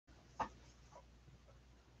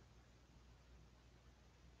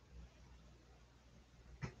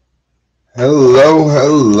Hello,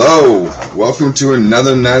 hello. Welcome to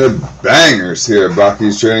another night of bangers here at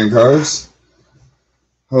Bakke's Trading Cards.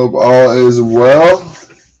 Hope all is well.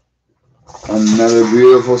 Another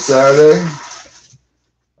beautiful Saturday.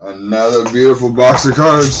 Another beautiful box of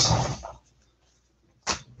cards.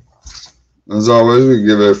 As always, we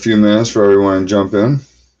give it a few minutes for everyone to jump in.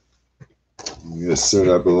 Just sit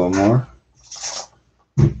up a little more.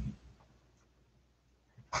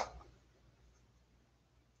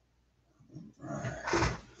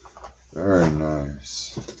 Very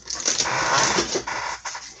nice.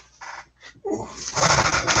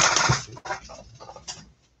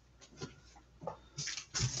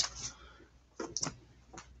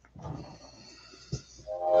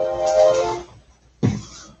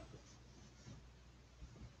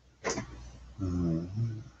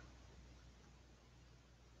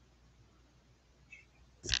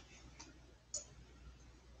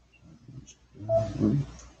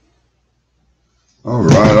 All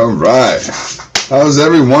right. How's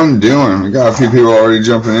everyone doing? We got a few people already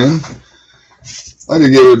jumping in. I'd like to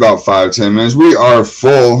give it about 5-10 minutes. We are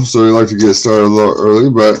full, so we like to get started a little early,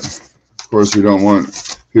 but of course we don't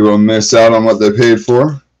want people to miss out on what they paid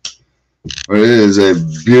for. But it is a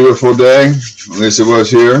beautiful day. At least it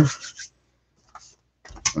was here.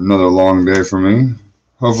 Another long day for me.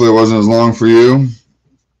 Hopefully it wasn't as long for you.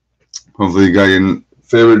 Hopefully you got your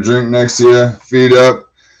favorite drink next to you, feet up.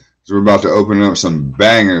 So we're about to open up some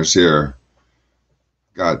bangers here.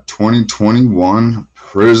 Got 2021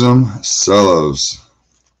 Prizm Cellos.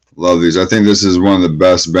 Love these. I think this is one of the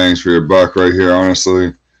best bangs for your buck right here,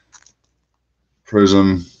 honestly.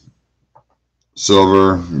 Prizm,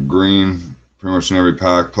 silver, green, pretty much in every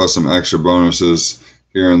pack, plus some extra bonuses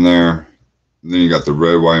here and there. And then you got the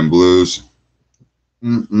red, white, and blues.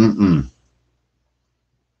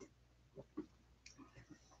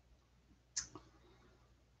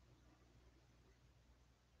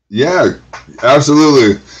 Yeah,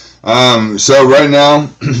 absolutely. So right now,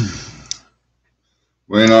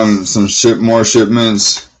 waiting on some more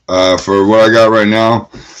shipments for what I got right now,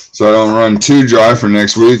 so I don't run too dry for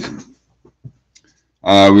next week.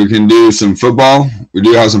 We can do some football. We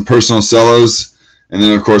do have some personal cellos, and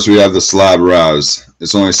then of course we have the slab rouse.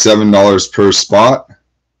 It's only $7 per spot.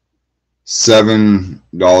 $7.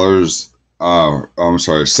 I'm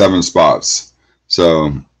sorry, 7 spots.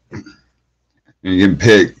 So you can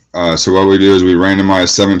pick. So what we do is we randomize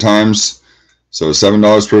 7 times. So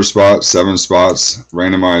 $7 per spot, 7 spots,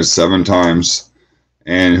 randomized 7 times.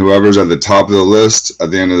 And whoever's at the top of the list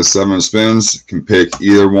at the end of the 7 spins can pick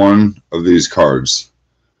either one of these cards.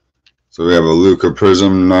 So we have a Luka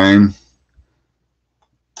Prizm 9.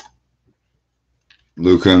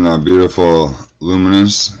 Luka in that beautiful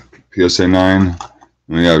Luminous PSA 9. And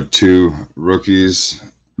we have 2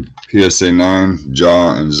 rookies, PSA 9,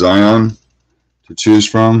 Ja and Zion, to choose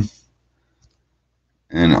from,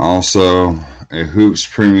 and also a Hoops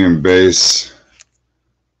Premium Base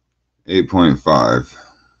 8.5.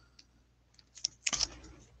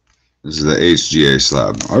 This is the HGA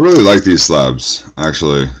slab. I really like these slabs,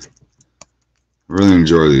 actually. I really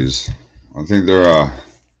enjoy these. I think they're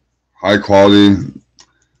high quality,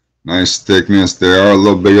 nice thickness. They are a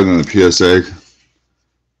little bigger than the PSA.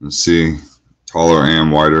 Let's see, taller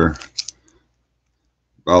and wider.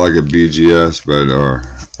 About like a BGS, but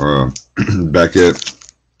or a Beckett,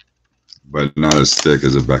 but not as thick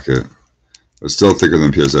as a Beckett. But still thicker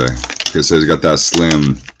than PSA. PSA's got that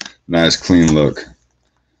slim, nice, clean look.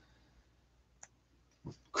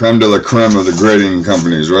 Creme de la creme of the grading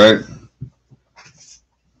companies, right?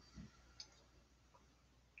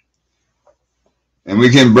 And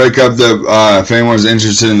we can break up the, if anyone's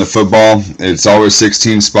interested in the football, it's always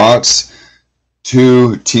 16 spots.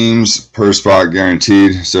 2 teams per spot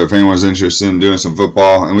guaranteed. So if anyone's interested in doing some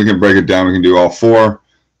football, and we can break it down, we can do all 4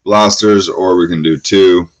 blasters, or we can do 2.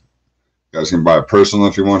 You guys can buy a personal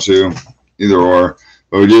if you want to, either or.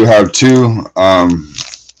 But we do have 2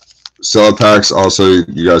 cello packs. Also,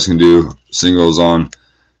 you guys can do singles on.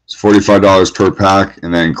 It's $45 per pack,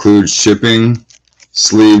 and that includes shipping,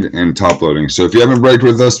 sleeved, and top loading. So if you haven't braked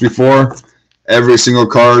with us before, every single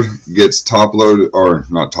card gets top loaded, or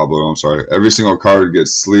not top loaded, I'm sorry. Every single card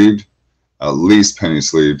gets sleeved, at least penny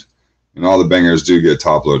sleeved, and all the bangers do get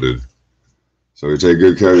top loaded. So we take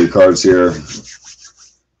good care of your cards here.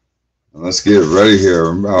 And let's get ready here.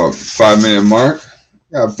 We're about 5-minute mark.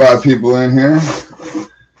 Got 5 people in here.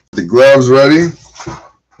 The gloves ready.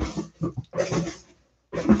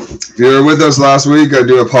 If you were with us last week, I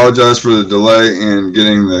do apologize for the delay in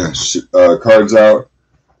getting the cards out.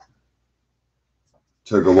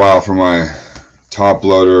 Took a while for my top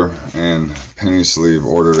loader and penny sleeve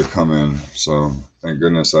order to come in. So thank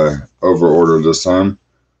goodness I over-ordered this time.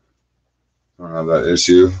 I don't have that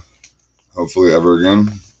issue, hopefully ever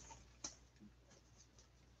again.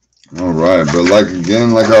 All right, but like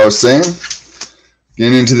I was saying,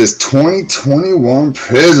 getting into this 2021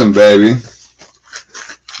 Prizm, baby.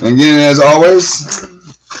 And again, as always,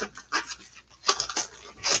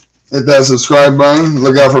 hit that subscribe button.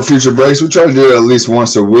 Look out for future breaks. We try to do it at least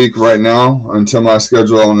once a week right now until my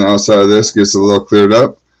schedule on the outside of this gets a little cleared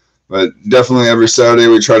up. But definitely every Saturday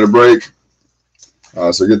we try to break.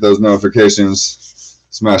 So get those notifications.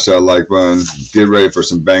 Smash that like button. Get ready for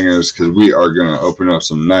some bangers because we are going to open up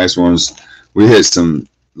some nice ones. We hit some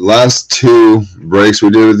last 2 breaks we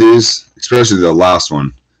did with these, especially the last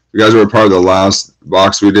one. You guys were a part of the last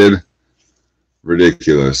box we did.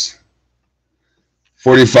 Ridiculous.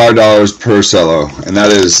 $45 per cello, and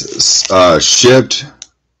that is shipped,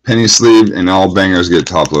 penny sleeve, and all bangers get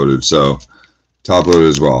top loaded. So top loaded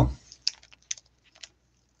as well.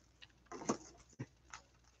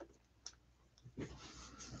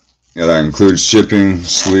 Yeah, that includes shipping,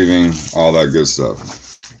 sleeving, all that good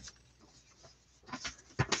stuff.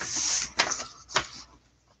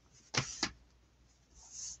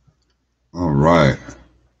 All right,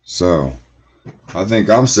 so I think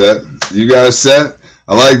I'm set. You guys set?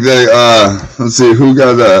 I like the, let's see, who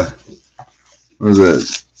got the, what is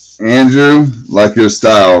it? Andrew, like your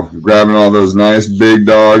style, grabbing all those nice big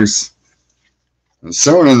dogs. And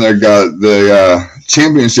someone in there got the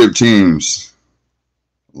championship teams.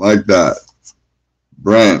 Like that.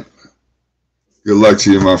 Brent, good luck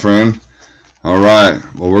to you, my friend. All right,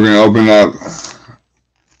 well, we're going to open up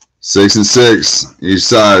 6 and 6 each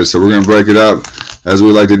side. So we're going to break it up as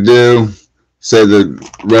we like to do. Save the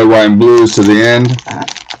red, white, and blues to the end.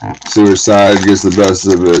 See which side gets the best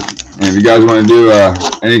of it. And if you guys want to do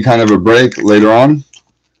any kind of a break later on,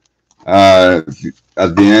 at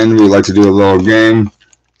the end, we like to do a little game.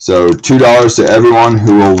 So $2 to everyone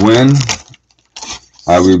who will win.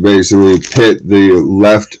 We basically pit the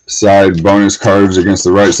left side bonus cards against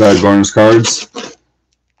the right side bonus cards.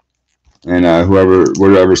 And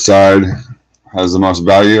whatever side has the most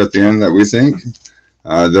value at the end that we think.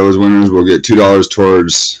 Those winners will get $2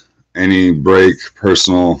 towards any break,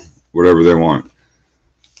 personal, whatever they want.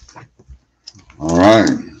 All right,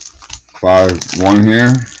 5, 1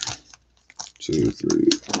 here, 2, 3,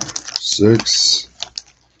 6,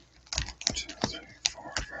 2, 3,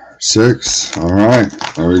 4, 5, 6. All right,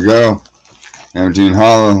 there we go. Empty and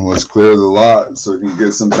hollow. Let's clear the lot so we can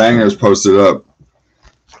get some bangers posted up.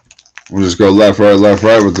 We'll just go left,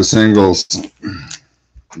 right with the singles.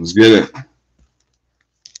 Let's get it.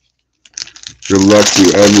 Good luck to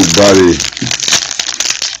everybody.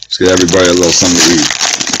 Let's get everybody a little something to eat.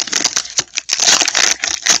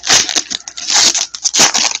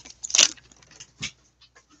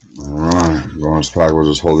 Alright, bonus pack, we'll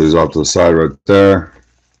just hold these off to the side right there.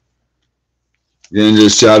 Again,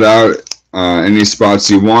 just shout out any spots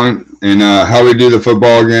you want. And how we do the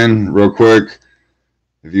football again, real quick.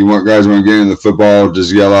 If you guys want to get into the football,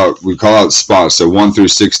 just yell out. We call out spots. So 1 through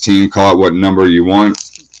 16, call out what number you want.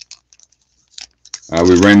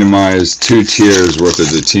 We randomize 2 tiers worth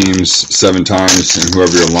of the teams 7 times, and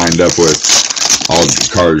whoever you're lined up with, all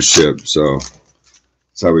cards ship. So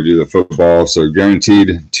that's how we do the football. So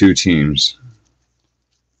guaranteed 2 teams.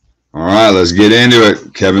 All right, let's get into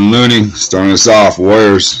it. Kevin Looney starting us off.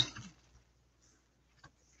 Warriors.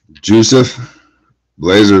 Jusuf,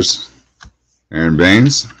 Blazers. Aaron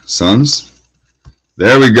Baines, Suns.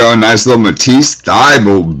 There we go. Nice little Matisse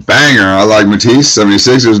Thybulle banger. I like Matisse.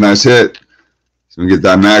 76ers, nice hit. So we get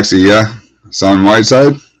that maxi, yeah. Son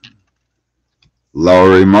Whiteside.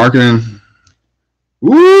 Lowry Marketing.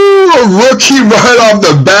 Woo! A rookie right off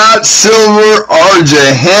the bat. Silver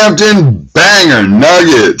RJ Hampton banger.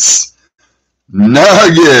 Nuggets.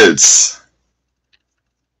 Nuggets.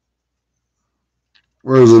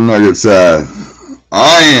 Where's the Nuggets at?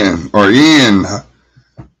 Ian.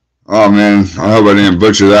 Oh man, I hope I didn't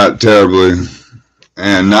butcher that terribly.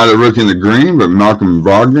 And not a rookie in the green, but Malcolm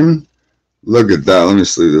Brogdon. Look at that. Let me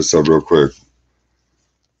sleeve this up real quick.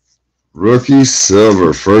 Rookie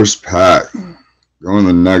silver, first pack. Going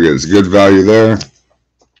the Nuggets. Good value there.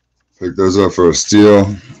 Pick those up for a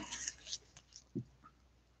steal.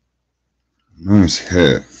 Nice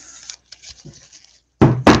hit.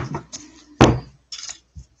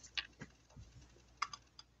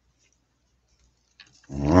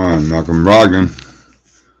 Alright, Malcolm Brogdon.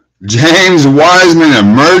 James Wiseman,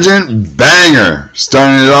 emergent banger.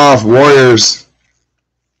 Starting it off, Warriors.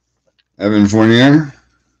 Evan Fournier.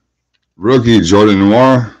 Rookie, Jordan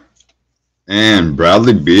Noir. And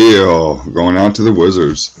Bradley Beal going out to the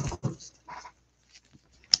Wizards.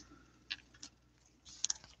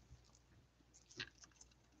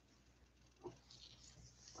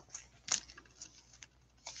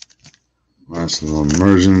 Nice little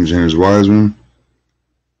immersion, James Wiseman.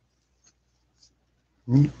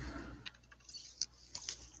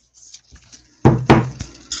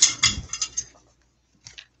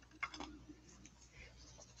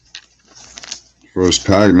 First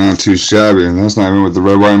pack, not too shabby. And that's not even with the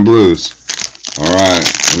red, white, and blues. Alright,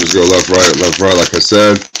 let's go left, right, like I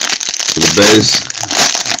said, for the base.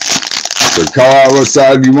 So call out what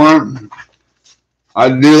side you want. I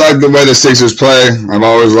do like the way the Sixers play. I've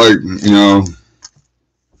always liked, you know,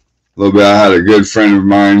 a little bit. I had a good friend of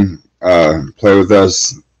mine play with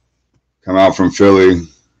us, come out from Philly,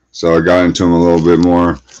 so I got into him a little bit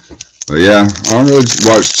more. But yeah, I don't really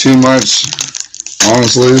watch too much,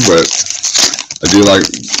 honestly, but I do like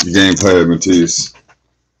the gameplay of Matisse.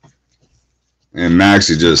 And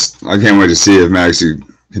Maxey I can't wait to see if Maxey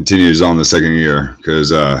continues on the second year,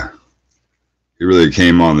 because he really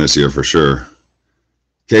came on this year for sure.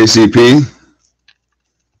 KCP,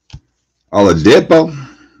 Oladipo,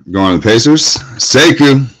 going to the Pacers.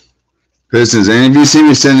 Sekou, Pistons. And if you see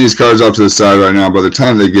me send these cards off to the side right now, by the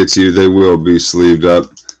time they get to you, they will be sleeved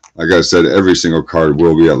up. Like I said, every single card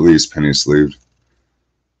will be at least penny sleeved.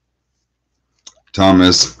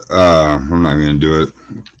 Thomas, I'm not even going to do it.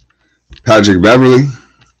 Patrick Beverly,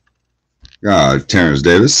 Terrence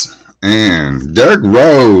Davis, and Derrick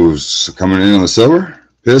Rose coming in on the silver.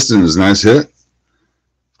 Pistons, nice hit.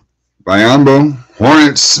 Biyombo,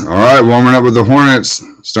 Hornets. All right, warming up with the Hornets.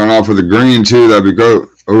 Starting off with the green, too. That'd be great.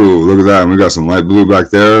 Oh, look at that. We got some light blue back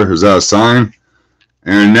there. Is that a sign?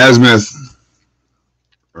 Aaron Nesmith,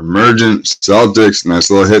 Emergent Celtics. Nice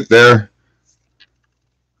little hit there.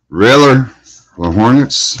 Railer, the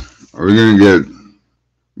Hornets. Are we going to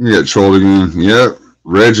get trolled again? Yep.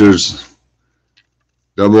 Richards.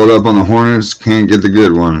 Doubled up on the Hornets. Can't get the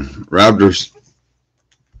good one. Raptors.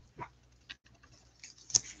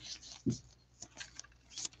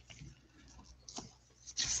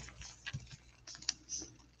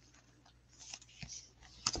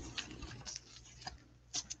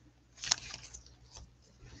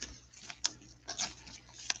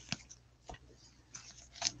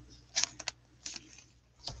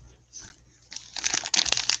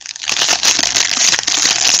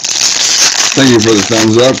 Thank you for the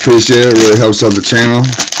thumbs up. Appreciate it. Really helps out the channel.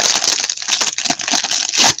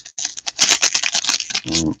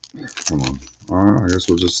 Come on. All right. I guess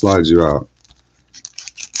we'll just slide you out.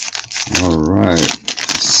 All right.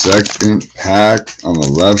 Second pack on the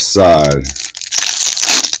left side.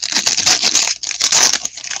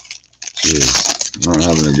 Jeez. I'm not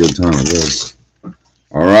having a good time with this.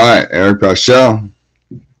 All right. Eric Paschal.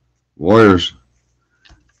 Warriors.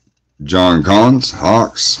 John Collins.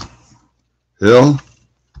 Hawks. Hill,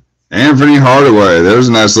 Anthony Hardaway. There's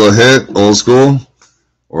a nice little hit. Old school.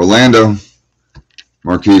 Orlando.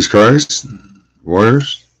 Marquise Christ.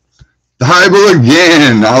 Warriors. Thibault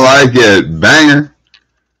again. I like it. Banger.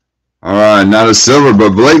 All right. Not a silver,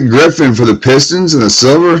 but Blake Griffin for the Pistons and a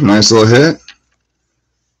silver. Nice little hit.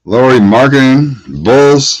 Lauri Markkanen.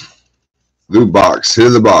 Bulls. Loot box.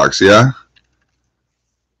 Hit the box. Yeah.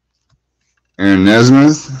 Aaron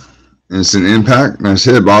Nesmith. Instant impact. Nice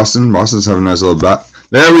hit, Boston. Boston's having a nice little bat.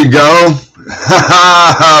 There we go.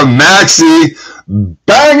 Maxey.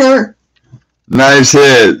 Banger. Nice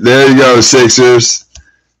hit. There you go, Sixers.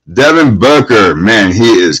 Devin Booker. Man,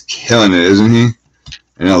 he is killing it, isn't he?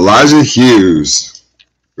 And Elijah Hughes.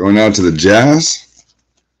 Going out to the Jazz.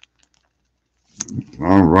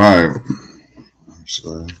 All right.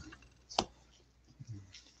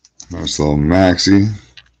 Nice little Maxey.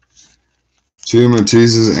 Two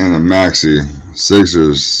Matisses and a Maxey.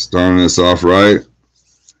 Sixers starting this off right.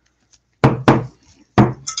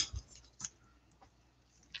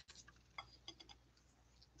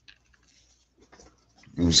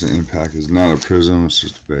 This impact is not a prism, it's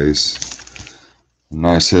just a base.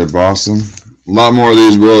 Nice hit, Boston. A lot more of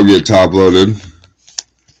these will get top loaded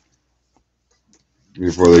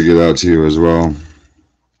before they get out to you as well.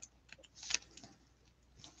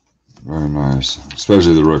 Very nice,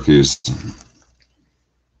 especially the rookies.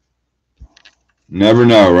 Never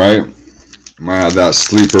know, right? Might have that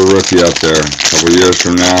sleeper rookie up there a couple years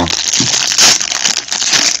from now.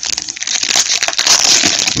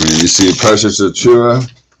 I mean, you see Precious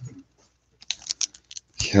Achua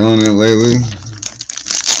killing it lately.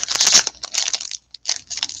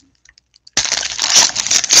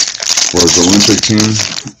 For his Olympic team.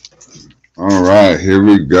 All right, here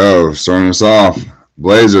we go. Starting us off.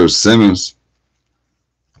 Blazers, Simmons.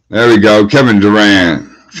 There we go. Kevin Durant.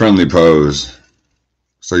 Friendly pose.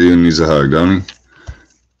 Looks like he needs a hug, don't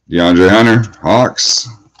he? DeAndre Hunter. Hawks.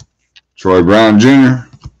 Troy Brown Jr.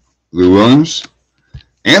 Lou Williams.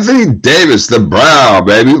 Anthony Davis. The brow,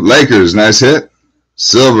 baby. Lakers. Nice hit.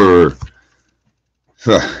 Silver.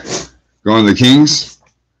 Going to the Kings.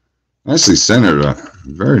 Nicely centered.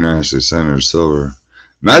 Very nicely centered. Silver.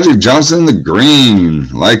 Magic Johnson. The green.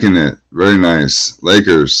 Liking it. Very nice.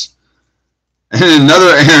 Lakers. And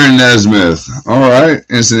another Aaron Nesmith. All right.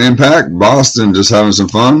 Instant impact. Boston just having some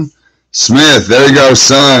fun. Smith. There you go.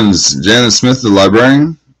 Suns. Jalen Smith, the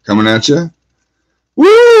librarian, coming at you. Woo!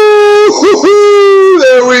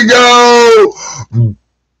 There we go.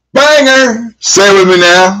 Banger. Say it with me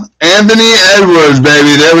now. Anthony Edwards,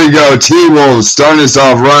 baby. There we go. T-Wolves starting us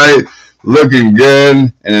off right. Looking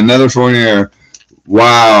good. And another Fournier.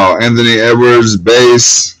 Wow. Anthony Edwards,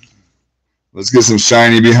 base. Let's get some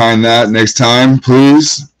shiny behind that next time,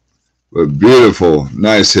 please. But beautiful.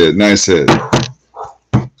 Nice hit. Nice hit.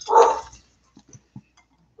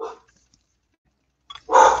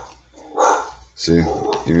 See,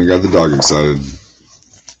 even got the dog excited.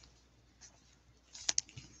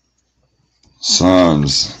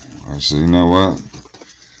 Suns. Actually, you know what?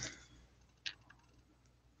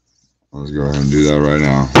 Let's go ahead and do that right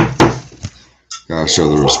now. Gotta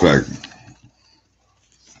show the respect.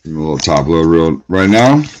 Give me a little top load reel right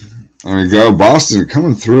now. There we go. Boston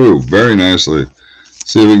coming through very nicely.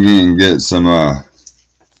 See if we can get some other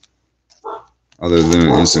than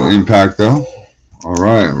instant impact though. All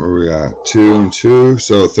right, where we at? 2 and 2.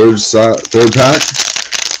 So third pack,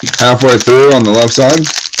 halfway through on the left side.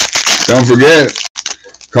 Don't forget,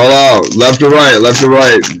 call out left or right, left or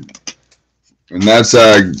right. And that's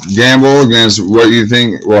a gamble against what you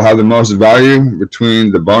think will have the most value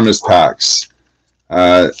between the bonus packs.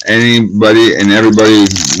 Anybody and everybody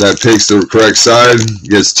that picks the correct side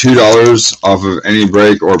gets $2 off of any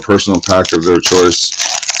break or personal pack of their choice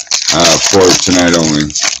for tonight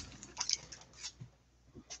only.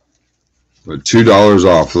 But $2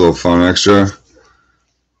 off, a little fun extra.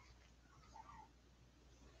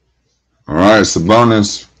 All right, it's the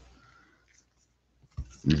bonus.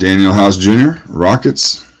 Daniel House Jr.,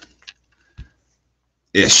 Rockets.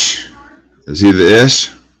 Ish. Is he the Ish?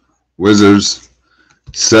 Wizards.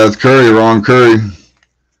 Seth Curry, Ron Curry.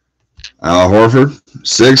 Al Horford.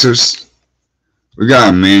 Sixers. We got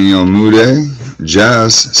Emmanuel Mudiay.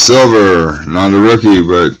 Jazz. Silver. Not a rookie,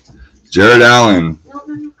 but Jared Allen.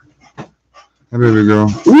 Hey, baby girl.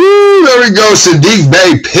 Ooh, there we go. Sadiq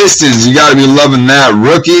Bey, Pistons. You got to be loving that.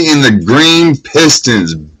 Rookie in the green,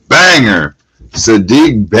 Pistons. Banger.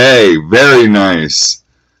 Sadiq Bey. Very nice.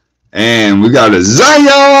 And we got a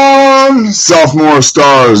Zion. Sophomore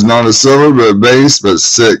stars. Not a silver, but a base, but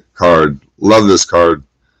sick card. Love this card.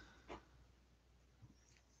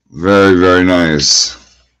 Very, very nice.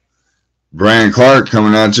 Brandon Clark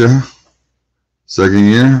coming at you. Second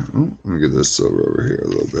year. Ooh, let me get this silver over here a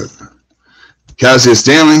little bit. Cassius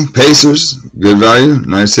Stanley, Pacers, good value,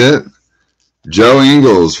 nice hit. Joe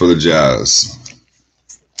Ingles for the Jazz.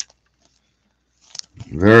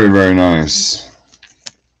 Very, very nice.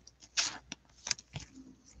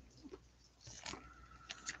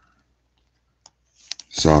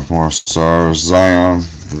 Sophomore stars, Zion,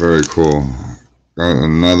 very cool. Got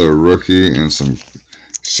another rookie in some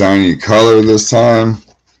shiny color this time.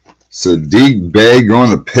 Sadiq Bey going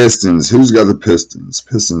to Pistons. Who's got the Pistons?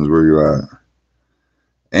 Pistons, where you at?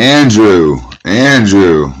 Andrew,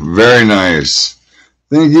 very nice.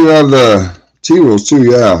 I think you have the T-Wolves too,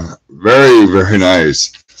 yeah. Very, very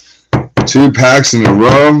nice. 2 packs in a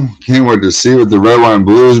row. Can't wait to see what the red, white, and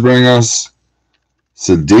blues bring us.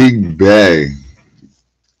 Sadiq Bey.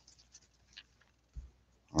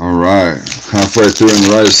 All right, halfway through on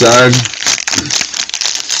the right side.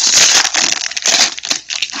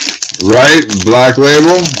 Right, black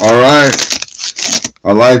label. All right,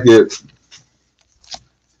 I like it.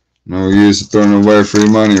 No use throwing away free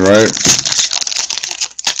money, right?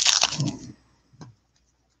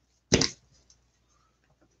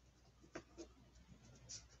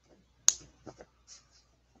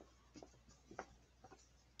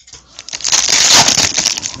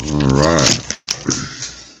 All right.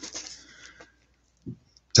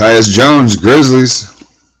 Tyus Jones, Grizzlies.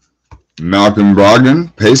 Malcolm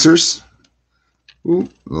Brogdon, Pacers. Ooh,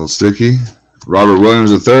 a little sticky. Robert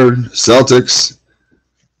Williams III, Celtics.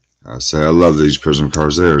 I say I love these Prizm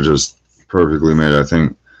cards. They are just perfectly made, I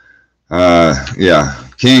think. Yeah,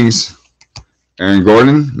 Kings. Aaron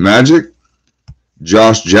Gordon, Magic.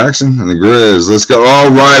 Josh Jackson, and the Grizz. Let's go.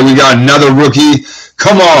 All right, we got another rookie.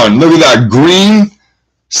 Come on, look at that green.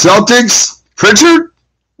 Celtics, Pritchard.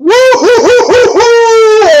 Woo-hoo-hoo-hoo-hoo!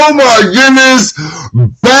 Oh my goodness.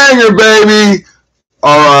 Banger, baby.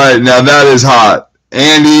 All right, now that is hot.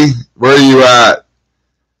 Andy, where are you at?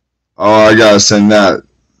 Oh, I gotta send that.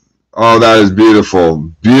 Oh, that is beautiful.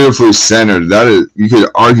 Beautifully centered. That is, you could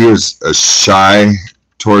argue it's a shy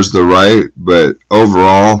towards the right, but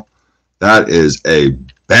overall, that is a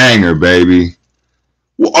banger, baby.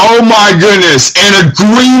 Oh my goodness. And a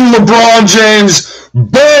green LeBron James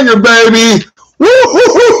banger, baby.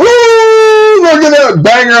 Woo-hoo-hoo-hoo. Look at that.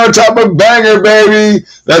 Banger on top of banger, baby.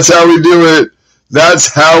 That's how we do it.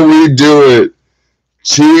 That's how we do it.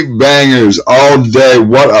 Cheap bangers all day.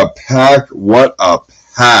 What a pack. What a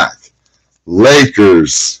pack.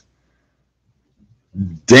 Lakers.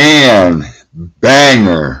 Dan.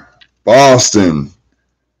 Banger. Boston.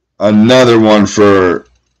 Another one for,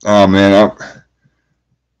 oh man,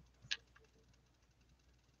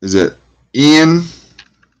 is it Ian?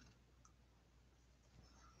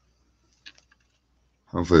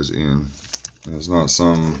 Hopefully it's Ian. It's not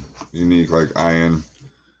some unique like Ian.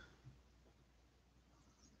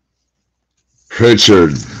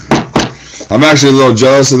 Pritchard. I'm actually a little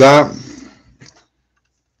jealous of that.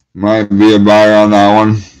 Might be a buyer on that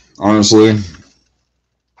one, honestly.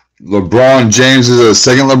 LeBron James is the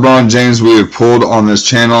second LeBron James we have pulled on this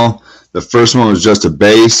channel. The first one was just a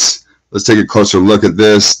base. Let's take a closer look at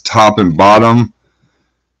this. Top and bottom.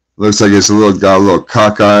 Looks like it's got a little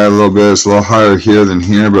cockeye a little bit. It's a little higher here than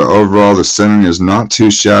here, but overall the centering is not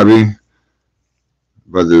too shabby.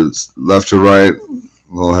 But it's left to right,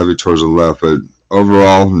 a little heavy towards the left, but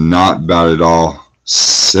overall not bad at all.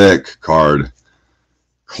 Sick card.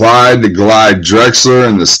 Clyde the Glide Drexler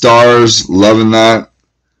and the Stars. Loving that.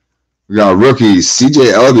 We got rookie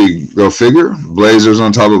CJ Elleby, go figure. Blazers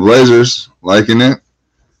on top of Blazers. Liking it.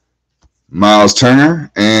 Miles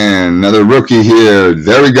Turner. And another rookie here.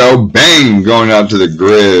 There we go. Bang. Going out to the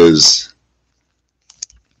Grizz.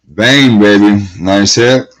 Bang, baby. Nice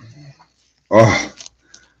hit. Oh.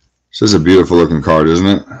 This is a beautiful looking card, isn't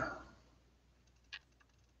it?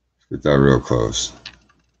 Get that real close.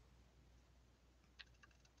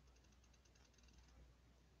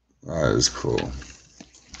 That is cool.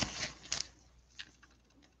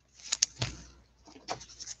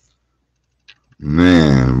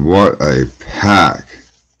 Man, what a pack.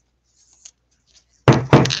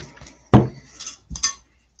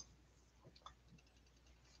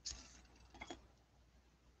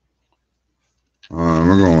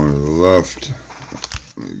 We're going to the left.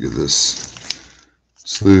 Let me get this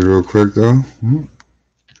sleeve real quick, though.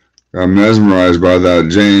 Got mesmerized by that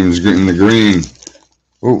James getting the green.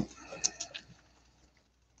 Oh.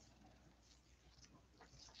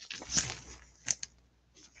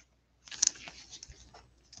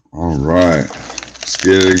 All right, let's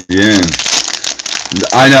get it again.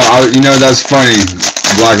 I know, you know, that's funny,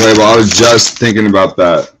 Black Label. I was just thinking about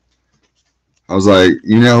that. I was like,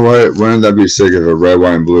 you know what? Wouldn't that be sick if a red,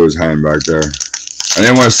 white, and blue is hanging back there? I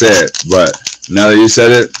didn't want to say it, but now that you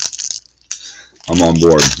said it, I'm on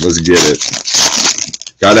board. Let's get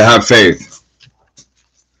it. Gotta have faith.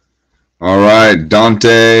 All right,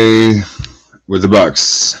 Dante with the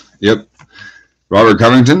Bucks. Yep. Robert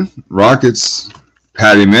Covington, Rockets.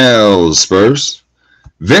 Patty Mills, Spurs.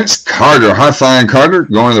 Vince Carter, high-flying Carter,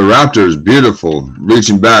 going to the Raptors. Beautiful.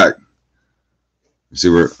 Reaching back. See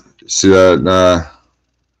that? I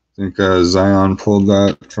think Zion pulled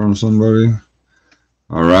that from somebody.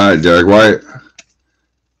 All right, Derek White.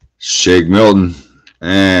 Shake Milton.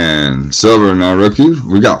 And Silver, now rookie.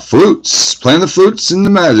 We got Flutes. Playing the Flutes in the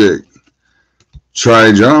Magic.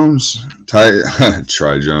 Ty Jones.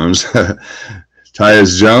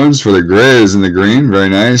 Tyus Jones for the Grizz in the green. Very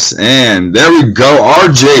nice. And there we go.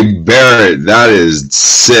 RJ Barrett. That is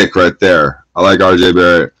sick right there. I like RJ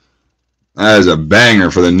Barrett. That is a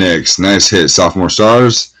banger for the Knicks. Nice hit. Sophomore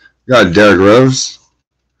Stars. Got Derrick Rose.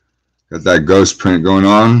 Got that ghost print going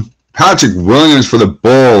on. Patrick Williams for the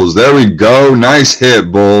Bulls. There we go. Nice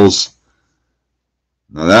hit, Bulls.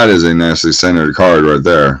 Now that is a nicely centered card right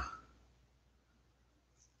there.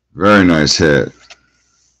 Very nice hit.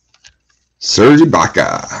 Serge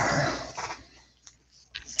Ibaka.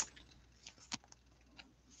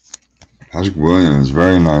 Patrick Williams,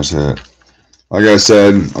 very nice hit. Like I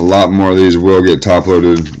said, a lot more of these will get top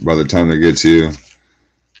loaded by the time they get to you.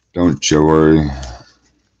 Don't you worry.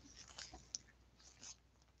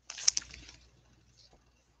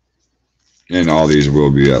 And all these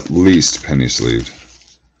will be at least penny sleeved.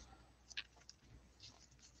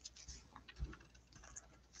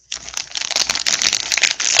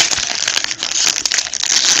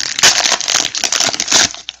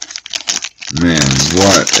 Man,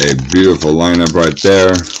 what a beautiful lineup right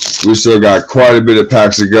there. We still got quite a bit of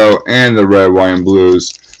packs to go and the red, white, and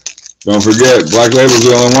blues. Don't forget, Black Label's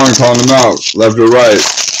the only one calling them out. Left or right.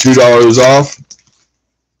 $2 off.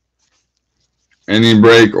 Any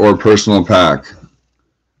break or personal pack.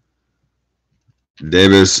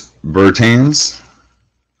 Davis Bertans.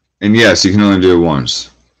 And yes, you can only do it once.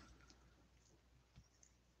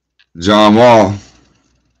 John Wall.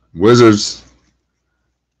 Wizards.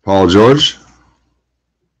 Paul George.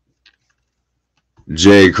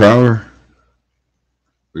 Jay Crowder.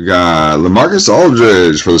 We got LaMarcus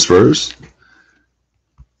Aldridge for the Spurs.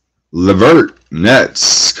 Levert,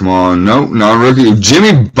 Nets. Come on, no, non-rookie.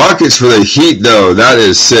 Jimmy Buckets for the Heat, though. That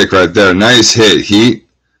is sick right there. Nice hit, Heat.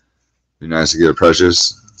 Be nice to get a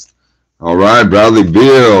Precious. All right, Bradley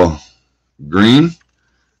Beal. Green.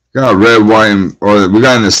 Got red, white, and, or we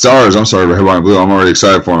got in the stars. I'm sorry, red, white, and blue. I'm already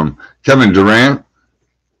excited for him. Kevin Durant.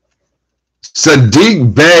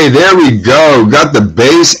 Sadiq Bey, there we go. Got the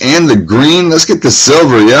base and the green. Let's get the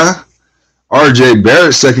silver, yeah? RJ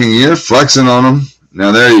Barrett, second year, flexing on him.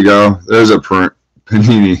 Now, there you go. There's a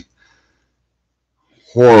Panini.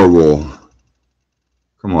 Horrible.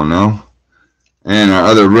 Come on now. And our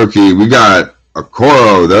other rookie, we got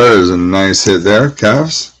Okoro. There is a nice hit there,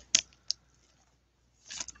 Cavs.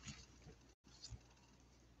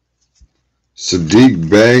 Sadiq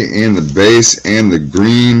Bey and the base and the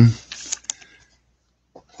green.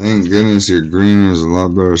 Thank goodness your green is a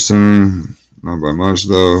lot better soon. Not by much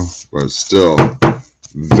though, but still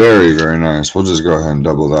very, very nice. We'll just go ahead and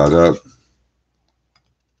double that up.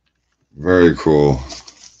 Very cool.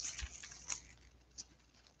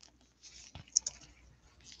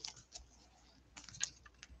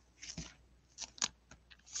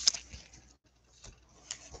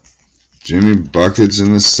 Jimmy Buckets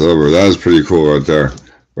in the silver. That was pretty cool right there.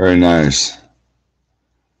 Very nice.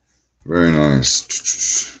 Very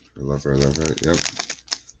nice. Left, right, left, right. Yep.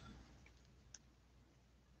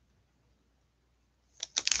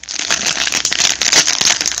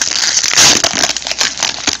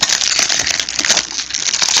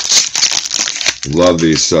 Love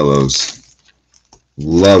these cellos.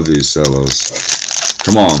 Love these cellos.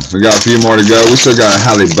 Come on. We got a few more to go. We still got a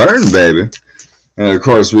Halliburton, baby. And, of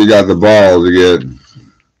course, we got the ball to get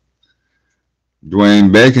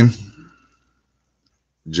Dwayne Bacon.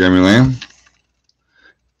 Jeremy Lamb.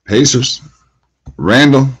 Pacers.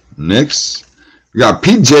 Randall. Knicks. We got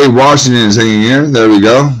P.J. Washington in second year. There we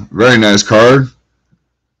go. Very nice card.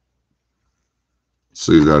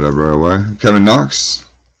 Sleeve that up right away. Kevin Knox.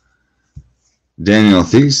 Daniel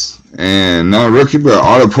Theis. And not a rookie, but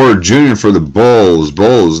Otto Porter Jr. for the Bulls.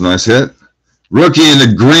 Bulls, nice hit. Rookie in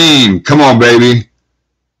the green. Come on, baby.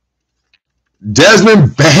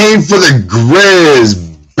 Desmond Bane for the Grizz.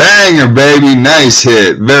 Banger, baby. Nice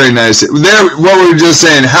hit. Very nice hit. There, what we were just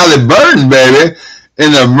saying, Halliburton, baby.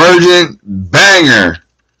 An emergent banger.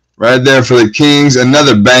 Right there for the Kings.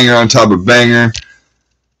 Another banger on top of banger.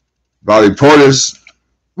 Bobby Portis.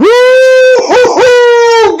 Woo!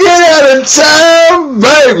 Get out of town,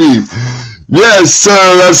 baby. Yes,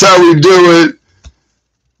 sir. That's how we do it.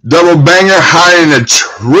 Double banger, hiding a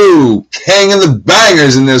true king of the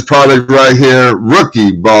bangers in this product right here.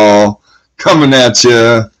 Rookie ball coming at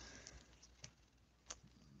you.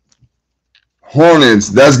 Hornets,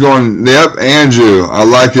 that's going, yep, Andrew. I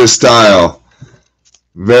like your style.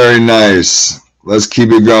 Very nice. Let's keep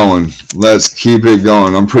it going. Let's keep it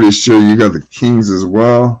going. I'm pretty sure you got the Kings as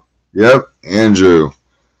well. Yep, Andrew.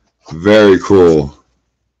 Very cool.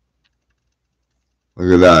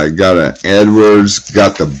 Look at that. Got an Edwards.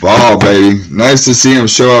 Got the ball, baby. Nice to see him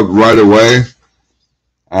show up right away.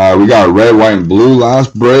 We got a red, white, and blue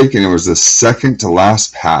last break, and it was the second to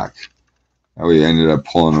last pack that we ended up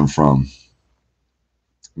pulling them from.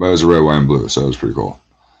 But it was a red, white, and blue, so it was pretty cool.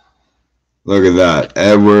 Look at that.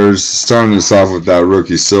 Edwards starting us off with that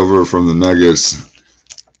rookie silver from the Nuggets.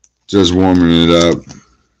 Just warming it up.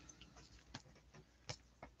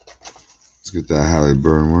 Let's get that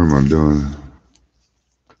Halliburton. What am I doing?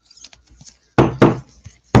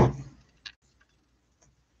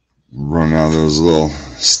 Run out of those little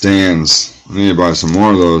stands. I need to buy some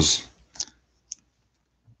more of those.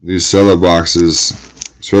 These seller boxes,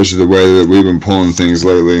 especially the way that we've been pulling things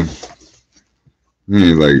lately. We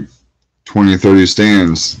need like 20, 30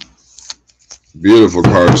 stands. Beautiful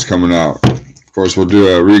cards coming out. Of course, we'll do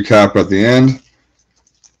a recap at the end.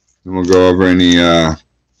 And we'll go over any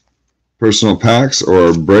personal packs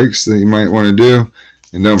or breaks that you might want to do.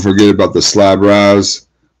 And don't forget about the slab rouse.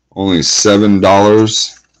 Only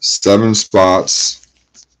 $7. 7 spots,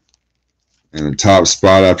 and the top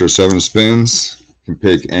spot after 7 spins can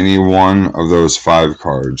pick any one of those 5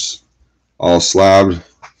 cards. All slabbed,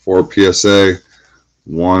 4 PSA,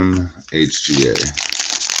 1 HGA.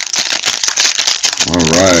 All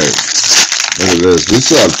right. Look at this. We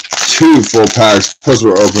still have 2 full packs, plus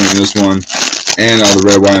we're opening this one and all the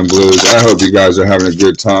red, white, and blues. I hope you guys are having a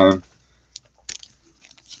good time.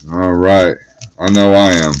 All right. I know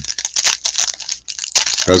I am.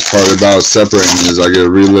 Best part about separating is I get to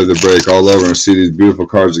relive the break all over and see these beautiful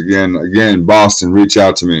cards again. Again, Boston, reach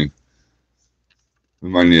out to me. We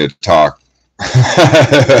might need to talk.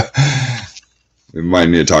 We might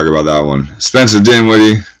need to talk about that one. Spencer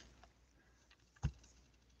Dinwiddie,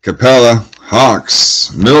 Capella,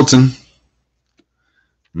 Hawks, Middleton,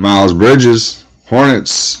 Miles Bridges,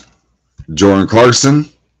 Hornets, Jordan Clarkson,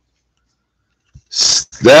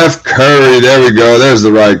 Steph Curry. There we go. There's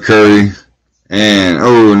the right Curry. And,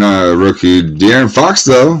 oh, not a rookie. De'Aaron Fox,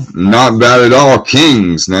 though. Not bad at all.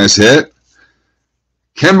 Kings. Nice hit.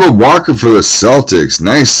 Kemba Walker for the Celtics.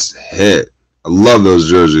 Nice hit. I love those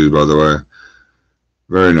jerseys, by the way.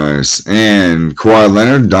 Very nice. And Kawhi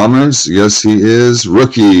Leonard, dominance. Yes, he is.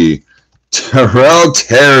 Rookie. Terrell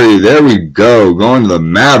Terry. There we go. Going to the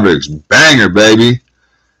Mavericks. Banger, baby.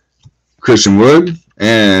 Christian Wood.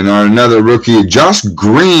 And our another rookie, Josh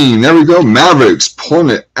Green. There we go. Mavericks.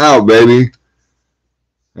 Pulling it out, baby.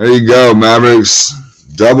 There you go, Mavericks.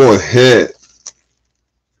 Double hit.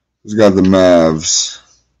 Who's got the Mavs?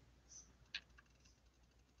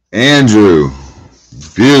 Andrew.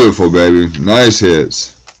 Beautiful, baby. Nice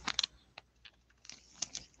hits.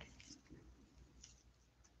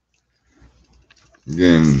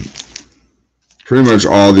 Again, pretty much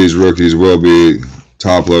all these rookies will be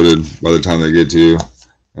top-loaded by the time they get to you.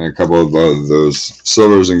 And a couple of those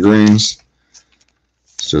silvers and greens.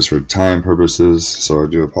 Just for time purposes, so I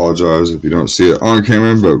do apologize if you don't see it on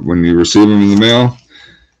camera, but when you receive them in the mail,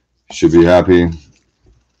 you should be happy.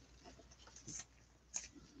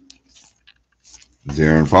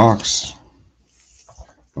 De'Aaron Fox.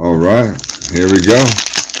 All right, here we go.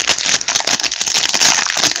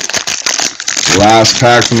 Last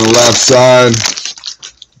pack from the left side.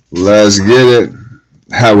 Let's get it.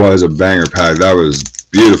 That was a banger pack. That was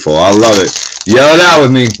beautiful. I love it. Yell it out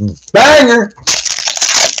with me. Banger!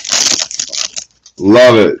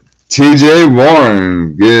 Love it. TJ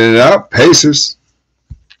Warren. Get it up. Pacers.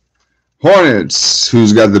 Hornets.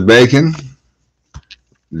 Who's got the bacon?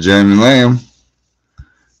 Jeremy Lamb.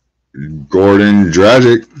 Gordon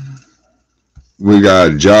Dragic. We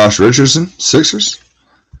got Josh Richardson. Sixers.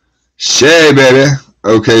 Shea, baby.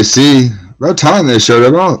 OKC. About time they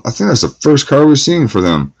showed up. I think that's the first card we've seen for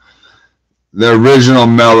them. The original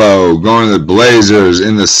Melo. Going to the Blazers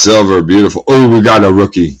in the silver. Beautiful. Oh, we got a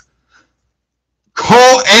rookie.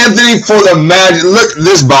 Cole Anthony for the Magic. Look,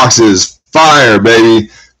 this box is fire,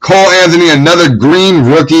 baby. Cole Anthony, another green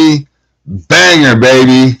rookie. Banger,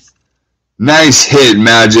 baby. Nice hit,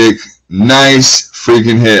 Magic. Nice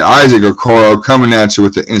freaking hit. Isaac Okoro coming at you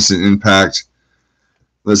with the instant impact.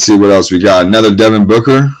 Let's see what else we got. Another Devin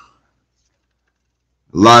Booker.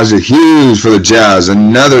 Elijah Hughes for the Jazz.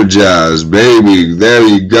 Another Jazz, baby. There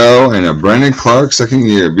you go. And a Brandon Clark, second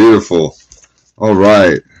year. Beautiful. All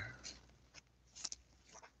right.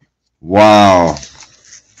 Wow.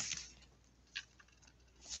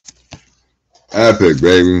 Epic,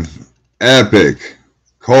 baby. Epic.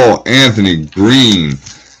 Cole Anthony Green.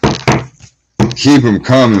 Keep him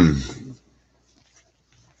coming.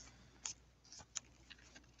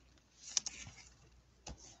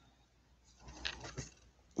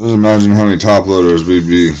 Just imagine how many top loaders we'd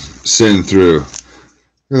be sitting through.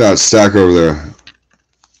 Look at that stack over there.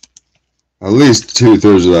 At least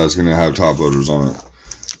 2/3 of that's going to have top loaders on it.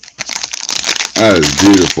 That is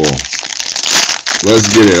beautiful. Let's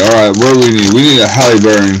get it. All right, what do we need? We need a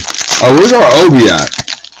Halliburton. Oh, where's our Obi at?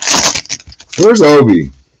 Where's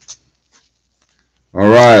Obi? All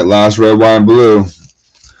right, last red, white, and blue.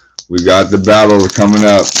 We got the battle coming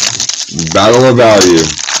up. Battle of value.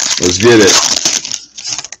 Let's get it.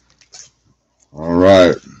 All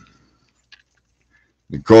right.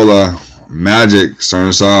 Nicola, Magic starting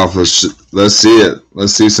us off. Let's see it.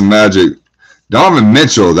 Let's see some Magic. Donovan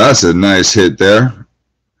Mitchell, that's a nice hit there.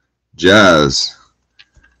 Jazz.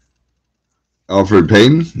 Alfred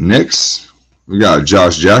Payton, Knicks. We got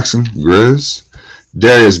Josh Jackson, Grizz.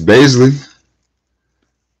 Darius Baisley.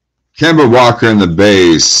 Kemba Walker in the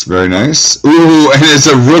base. Very nice. Ooh, and it's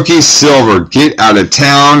a rookie silver. Get out of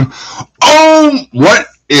town. Oh, what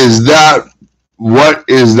is that? What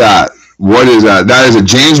is that? What is that? That is a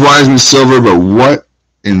James Wiseman silver, but what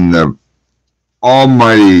in the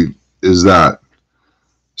almighty is that?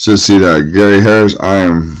 Should see that. Gary Harris, I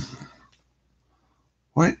am.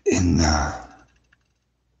 What in the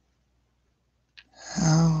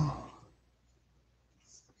hell?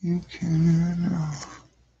 You can't even know.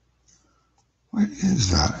 What is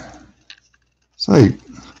that? It's like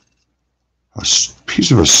A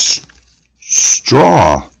piece of a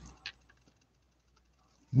straw.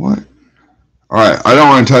 What? All right, I don't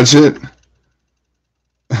want to touch it.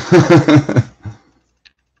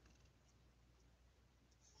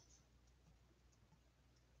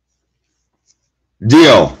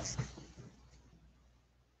 Deal.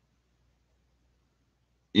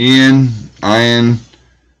 Ian,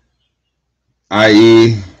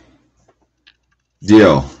 IE,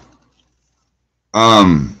 deal.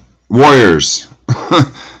 Warriors.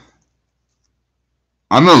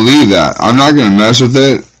 I'm gonna leave that. I'm not gonna mess with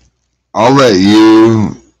it. I'll let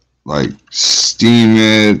you like steam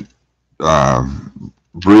it,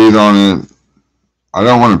 breathe on it. I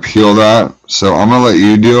don't want to peel that, so I'm gonna let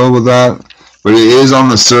you deal with that. But it is on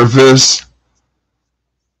the surface.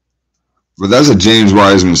 But that's a James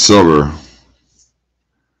Wiseman silver.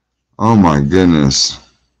 Oh my goodness.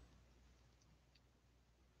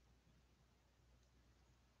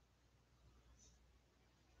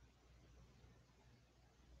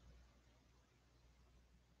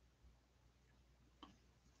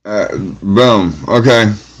 Boom.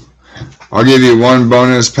 Okay. I'll give you one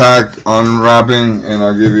bonus pack unwrapping, and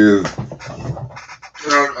I'll give you.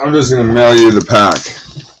 I'm just gonna mail you the pack.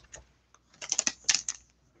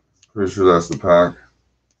 Pretty sure that's the pack.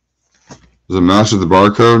 Does it match with the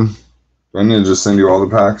barcode? Do I need to just send you all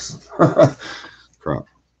the packs? Crap.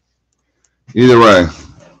 Either way,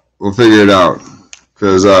 we'll figure it out.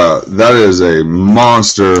 Because that is a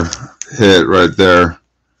monster hit right there.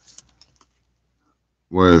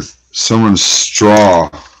 With someone's straw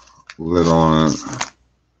lid on it.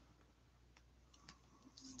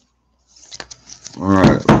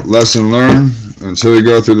 Alright, lesson learned. Until you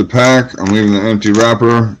go through the pack, I'm leaving the empty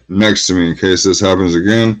wrapper next to me in case this happens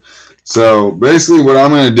again. So basically what I'm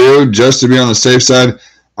going to do, just to be on the safe side,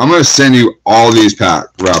 I'm going to send you all these pack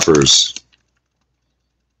wrappers.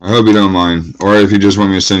 I hope you don't mind. Or if you just want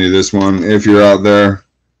me to send you this one, if you're out there,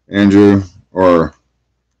 Andrew, or...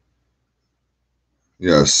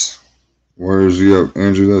 Yes. Where's you?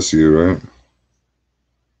 Andrew, that's you, right?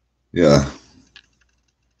 Yeah.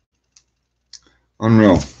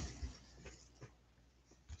 Unreal.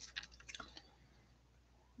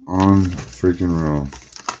 On freaking real.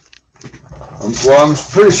 Well, I'm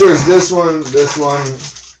pretty sure it's this one, or this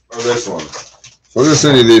one. So I'm going to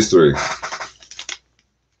send you these three.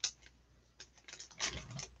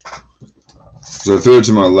 So I threw it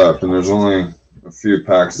to my left, and there's only a few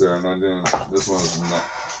packs there, and I didn't. This one's not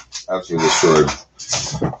absolutely destroyed.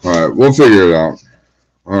 Alright, we'll figure it out.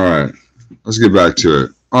 Alright, let's get back to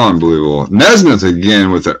it. Unbelievable. Nesmith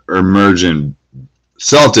again with the emerging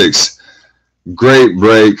Celtics. Great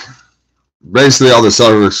break. Basically, all the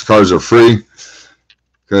Celtics cards are free.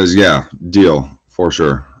 Because, yeah, deal for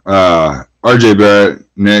sure. RJ Barrett,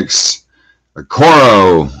 Knicks,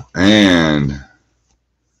 Okoro, and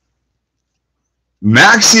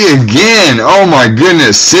Maxey again. Oh my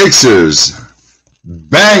goodness, Sixers.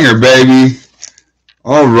 Banger, baby.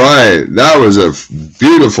 All right, that was a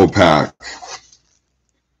beautiful pack.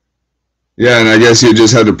 Yeah, and I guess you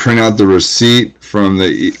just had to print out the receipt from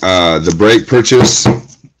the break purchase,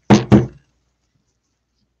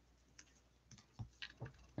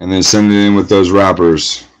 and then send it in with those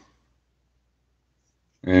wrappers,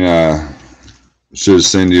 and should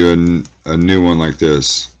send you a new one like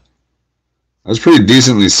this. That's pretty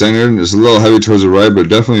decently centered. It's a little heavy towards the right, but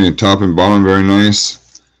definitely top and bottom very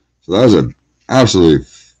nice. So that was an absolutely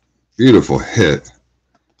beautiful hit.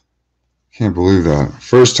 Can't believe that.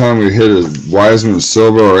 First time we hit a Wiseman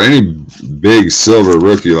silver or any big silver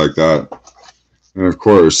rookie like that. And of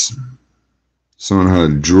course, someone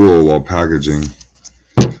had drool while packaging.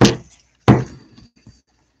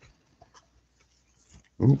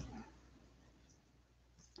 Ooh.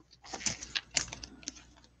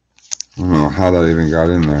 I don't know how that even got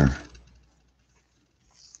in there.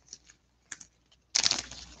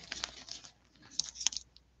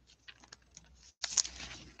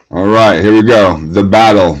 All right, here we go. The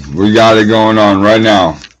battle. We got it going on right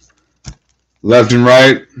now. Left and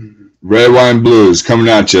right, red, white, and blues coming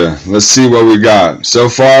at you. Let's see what we got. So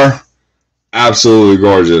far, absolutely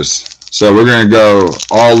gorgeous. So we're going to go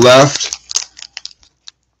all left.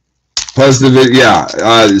 Plus the video, yeah.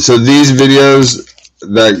 So these videos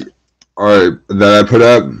that I put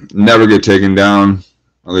up never get taken down.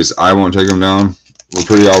 At least I won't take them down. We're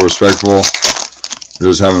pretty all respectful.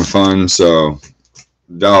 We're just having fun, so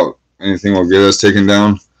doubt anything will get us taken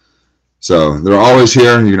down. So they're always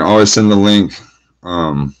here. You can always send the link.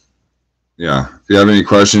 Yeah, if you have any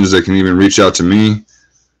questions, they can even reach out to me.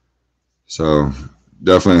 So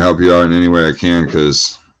definitely help you out in any way I can,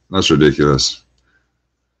 because that's ridiculous.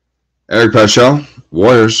 Eric Paschal,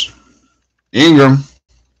 Warriors. Ingram.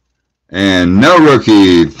 And no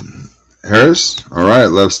rookie. Harris. All right,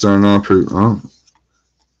 left starting off. Oh,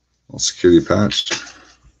 security patch.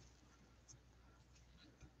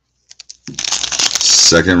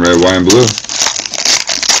 Second red, white, and blue.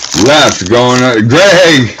 Left going.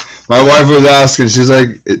 Greg. My wife was asking. She's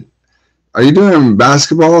like, "Are you doing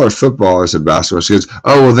basketball or football?" I said basketball. She goes,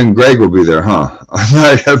 "Oh, well then Greg will be there, huh?" I'm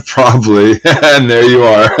like, "Probably." And there you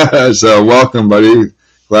are. So welcome, buddy.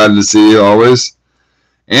 Glad to see you always.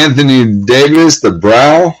 Anthony Davis, the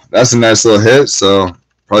brow. That's a nice little hit. So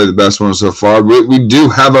probably the best one so far. We do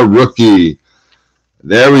have a rookie.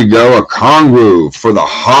 There we go. A Kongwu for the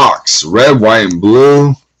Hawks. Red, white, and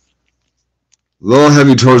blue. A little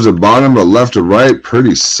heavy towards the bottom, but left to right,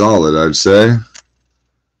 pretty solid, I'd say.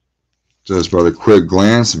 Just by the quick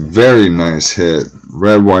glance, very nice hit.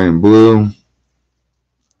 Red, white, and blue.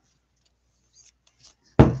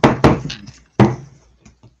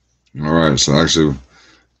 All right, so actually,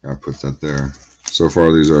 I'll put that there. So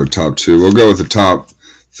far, these are our top two. We'll go with the top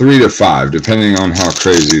 3 to 5, depending on how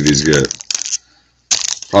crazy these get.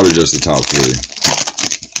 Probably just the top 3.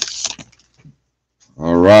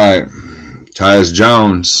 All right, Tyus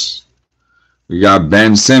Jones. We got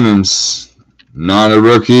Ben Simmons. Not a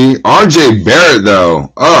rookie. RJ Barrett,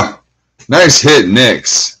 though. Oh, nice hit,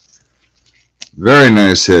 Knicks. Very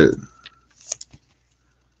nice hit.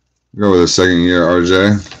 Go with a second year,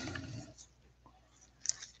 RJ.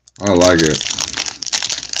 I like it.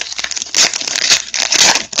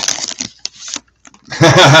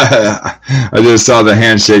 I just saw the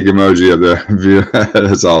handshake emoji up there.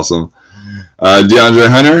 That's awesome. DeAndre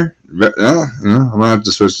Hunter. I'm going to have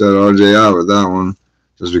to switch that RJ out with that one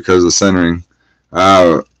just because of the centering.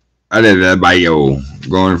 I did that by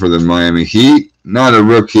going for the Miami Heat. Not a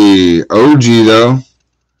rookie. OG, though.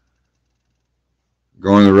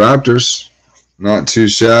 Going to the Raptors. Not too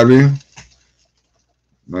shabby.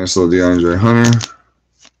 Nice little DeAndre Hunter.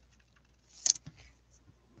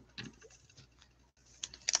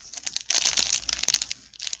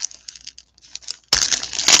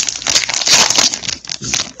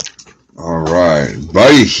 All right.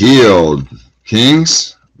 Buddy Hield.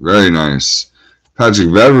 Kings. Very nice.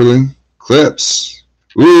 Patrick Beverly. Clips.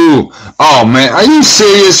 Ooh. Oh, man. Are you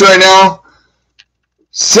serious right now?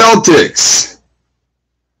 Celtics.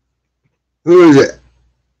 Who is it?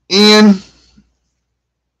 Ian?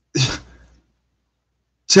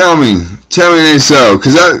 Tell me they so,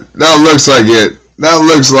 because that looks like it. That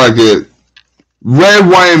looks like it. Red,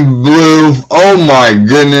 white, and blue. Oh my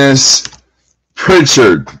goodness.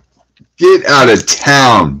 Pritchard. Get out of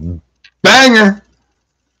town. Banger.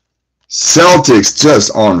 Celtics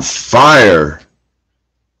just on fire.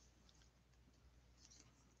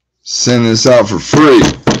 Send this out for free.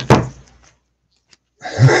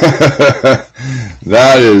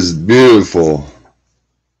 That is beautiful.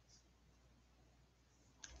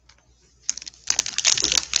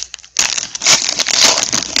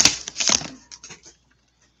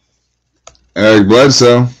 Eric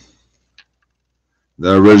Bledsoe.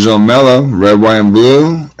 The original Melo. Red, white, and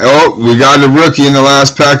blue. Oh, we got a rookie in the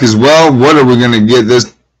last pack as well. What are we going to get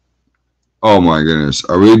this? Oh, my goodness.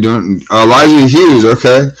 Are we doing Elijah Hughes?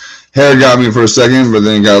 Okay. Hair got me for a second, but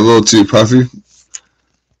then got a little too puffy.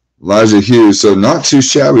 Elijah Hughes. So not too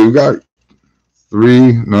shabby. We got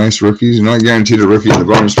 3 nice rookies. You're not guaranteed a rookie in the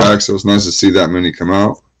bonus pack, so it's nice to see that many come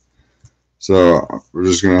out. So we're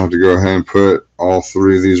just going to have to go ahead and put all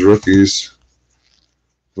 3 of these rookies.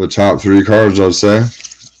 The top 3 cards, I'd say.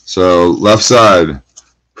 So left side,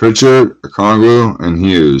 Pritchard, Okongwu, and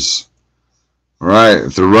Hughes. All right,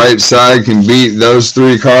 if the right side can beat those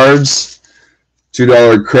 3 cards,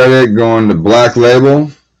 $2 credit going to Black Label,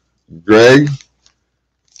 Greg.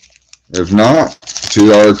 If not,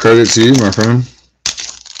 $2 credit to you, my friend.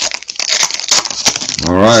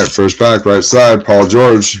 All right, first pack, right side, Paul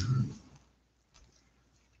George.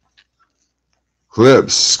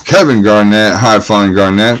 Clips, Kevin Garnett, high-flying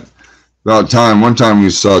Garnett. About time. One time we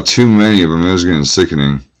saw too many of them. It was getting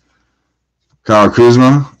sickening. Kyle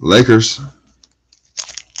Kuzma, Lakers.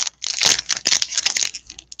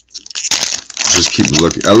 Just keep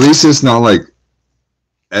looking. At least it's not like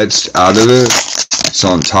etched out of it. It's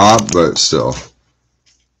on top, but still.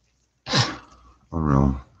 I don't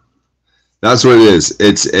know. That's what it is.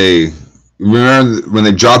 It's a... Remember when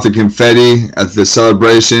they dropped the confetti at the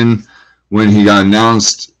celebration? When he got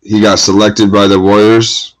announced, he got selected by the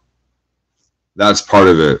Warriors. That's part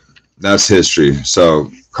of it. That's history. So,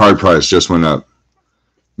 card price just went up.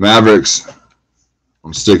 Mavericks,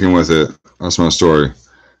 I'm sticking with it. That's my story.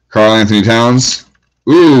 Karl Anthony Towns.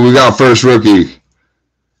 Ooh, we got first rookie.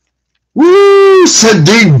 Woo!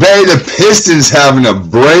 Sadiq Bey, the Pistons having a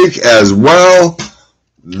break as well.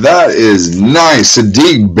 That is nice.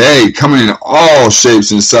 Sadiq Bey coming in all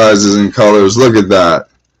shapes and sizes and colors. Look at that.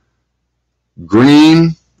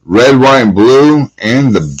 Green, red, white, and blue,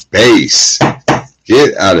 and the base.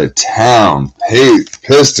 Get out of town.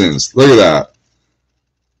 Pistons. Look at that.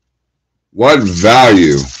 What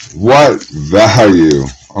value. What value.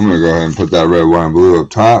 I'm going to go ahead and put that red, white, and blue up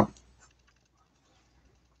top.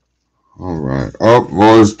 All right. Oh,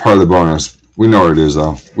 well, it's part of the bonus. We know where it is,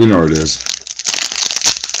 though. We know where it is.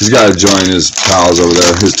 He's got to join his pals over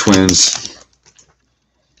there, his twins.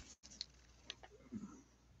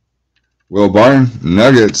 Will Barton,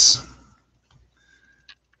 Nuggets.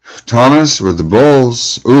 Thomas with the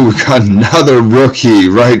Bulls. Ooh, we got another rookie.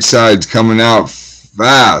 Right side's coming out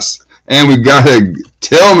fast. And we got a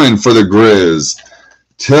Tillman for the Grizz.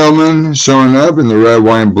 Tillman showing up in the red,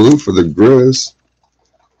 white, and blue for the Grizz.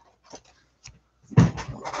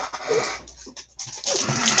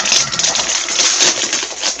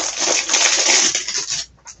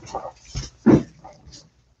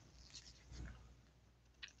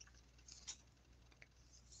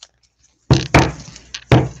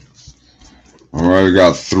 All right, we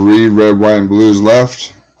got 3 red, white, and blues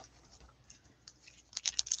left.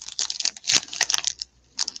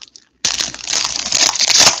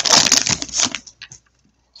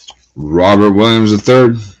 Robert Williams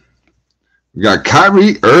III. We got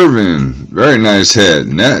Kyrie Irving. Very nice hit.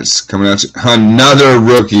 Nets coming out. Another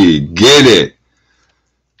rookie. Get it.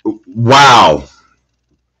 Wow.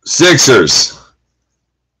 Sixers.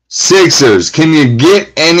 Can you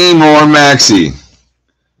get any more Maxey?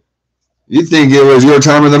 You think it was your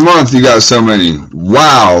time of the month, you got so many.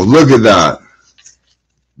 Wow, look at that.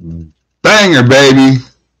 Banger, baby.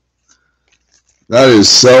 That is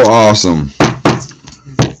so awesome.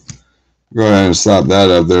 Go ahead and slap that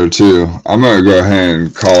up there, too. I'm going to go ahead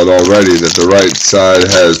and call it already that the right side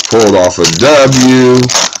has pulled off a W.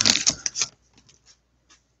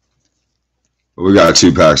 But we got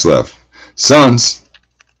 2 packs left. Suns.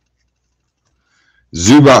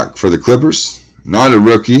 Zubac for the Clippers. Not a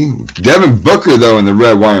rookie. Devin Booker, though, in the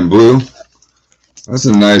red, white, and blue. That's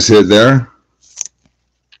a nice hit there.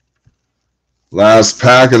 Last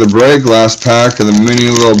pack of the break. Last pack of the mini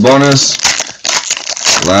little bonus.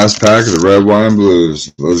 Last pack of the red, white, and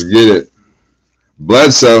blues. Let's get it.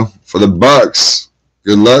 Bledsoe for the Bucks.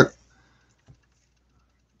 Good luck.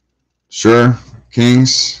 Sure.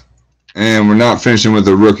 Kings. And we're not finishing with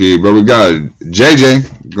the rookie, but we got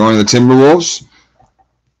JJ going to the Timberwolves.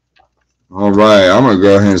 All right, I'm going to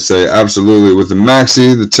go ahead and say absolutely with the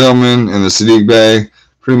Maxey, the Tillman, and the Sadiq Bey.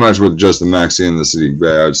 Pretty much with just the Maxey and the Sadiq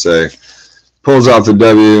Bey, I'd say. Pulls off the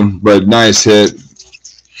W, but nice hit.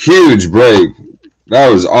 Huge break. That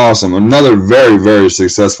was awesome. Another very, very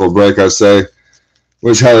successful break, I'd say.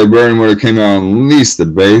 Wish Halliburton would have came out at least the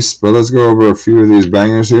base, but let's go over a few of these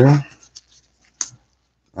bangers here.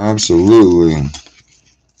 Absolutely.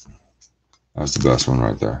 That's the best one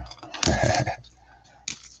right there.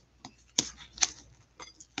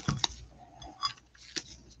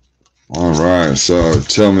 All right, so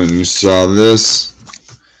Tillman, you saw this.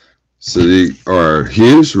 Sadiq or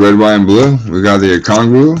Hughes, red, white, and blue. We got the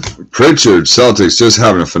Okongwu. Pritchard, Celtics, just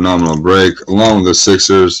having a phenomenal break, along with the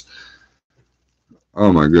Sixers.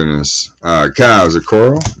 Oh my goodness. Cavs, a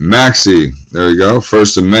Coral. Maxey, there we go.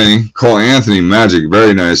 First of many. Cole Anthony, Magic,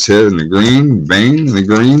 very nice hit in the green. Bane in the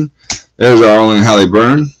green. There's our only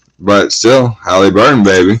Halliburton, but still Halliburton,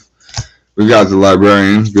 baby. We got the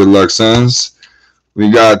Librarian. Good luck, Suns. We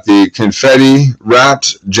got the confetti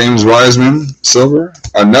wrapped James Wiseman silver.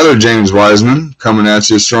 Another James Wiseman coming at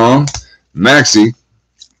you strong. Maxey.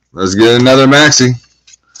 Let's get another Maxey.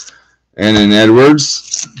 And an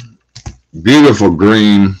Edwards. Beautiful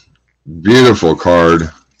green. Beautiful card.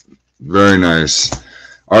 Very nice.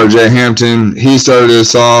 RJ Hampton. He started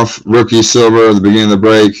us off. Rookie silver at the beginning of the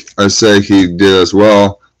break. I say he did as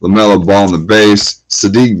well. LaMelo Ball in the base.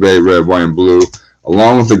 Sadiq Bey, red, white, and blue.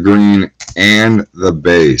 Along with the green and the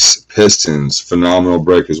base. Pistons, phenomenal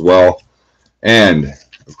break as well. And,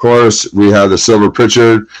 of course, we have the silver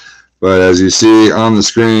Pritchard. But as you see on the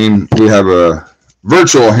screen, we have a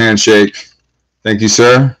virtual handshake. Thank you,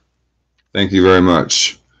 sir. Thank you very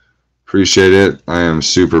much. Appreciate it. I am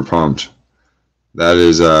super pumped. That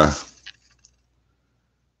is, I'm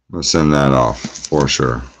going to send that off for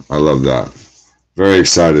sure. I love that. Very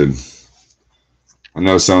excited. I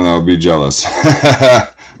know some that will be jealous.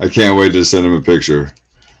 I can't wait to send him a picture.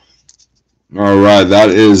 All right, that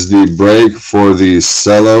is the break for the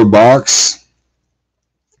Cello box.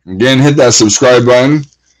 Again, hit that subscribe button.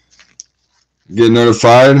 get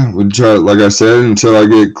notified. We'll try, like I said, until I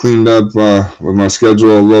get cleaned up with my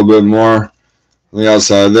schedule a little bit more. On the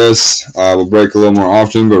outside of this, we'll break a little more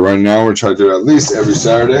often, but right now we're trying to do it at least every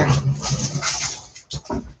Saturday.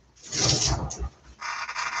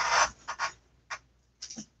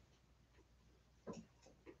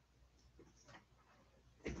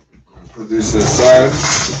 Put these to the side.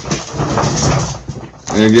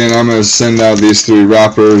 And again, I'm going to send out these 3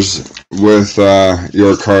 wrappers with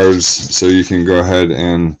your cards, so you can go ahead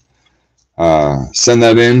and send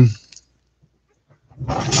that in.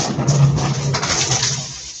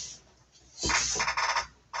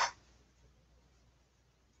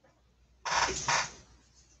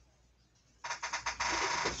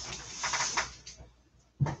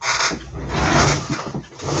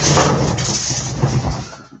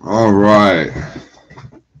 All right.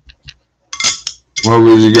 What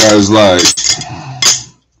would you guys like?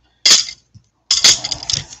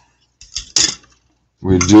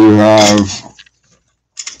 We do have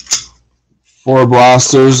 4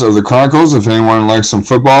 blasters of the Chronicles. If anyone likes some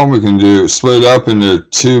football, we can do split it up into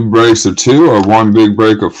 2 breaks of 2 or 1 big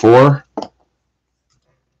break of 4.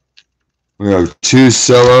 We have 2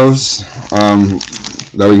 cellos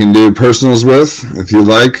that we can do personals with, if you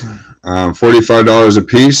like. $45 a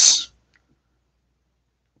piece,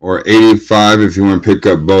 or $85 if you want to pick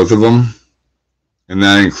up both of them. And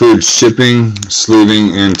that includes shipping,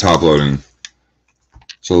 sleeving, and top loading.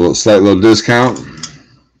 So a slight little discount,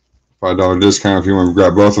 $5 discount if you want to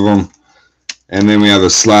grab both of them. And then we have the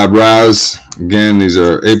Slab Raz. Again, these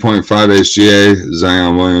are 8.5 HGA,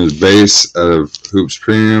 Zion Williams base out of Hoops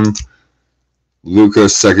Premium, Luka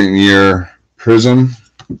second year Prizm,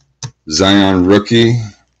 Zion rookie,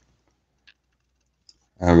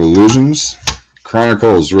 I have Illusions,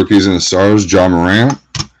 Chronicles Rookies and Stars, Ja Morant,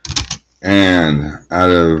 and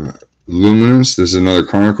out of Luminous, this is another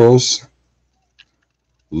Chronicles,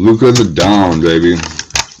 Luka the Down, baby.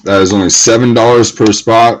 That is only $7 per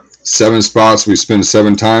spot. 7 spots, we spin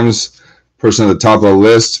 7 times. Person at the top of the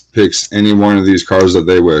list picks any one of these cards that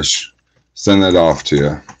they wish. Send that off to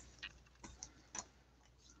you.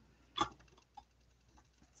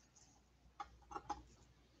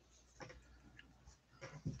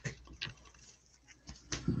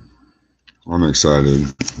 I'm excited.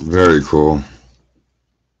 Very cool.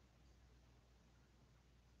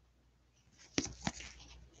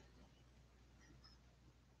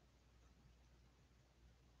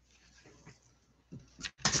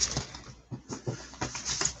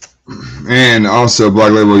 And also,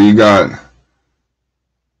 Black Label, you got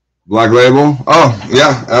Black Label? Oh,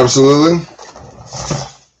 yeah, absolutely.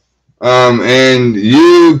 And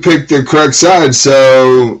you picked the correct side,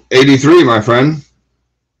 so 83, my friend.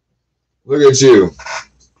 Look at you.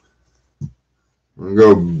 I'm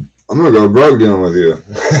gonna go broke dealing with you.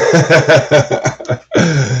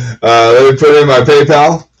 Let me put in my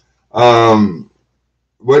PayPal.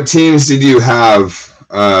 What teams did you have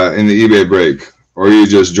in the eBay break? Or are you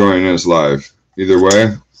just joining us live? Either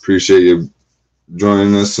way, appreciate you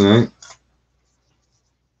joining us tonight.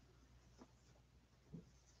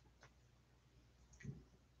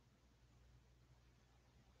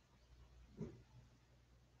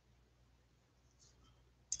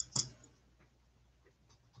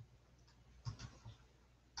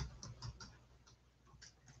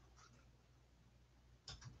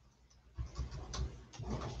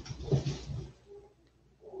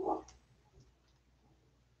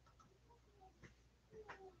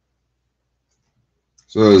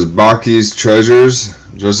 So it's Baki's Treasures,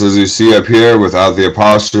 just as you see up here without the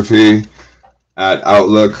apostrophe, at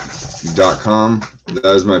outlook.com.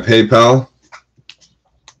 That is my PayPal.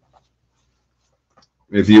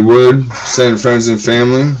 If you would, send friends and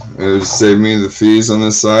family. It would save me the fees on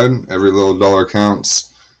this side. Every little dollar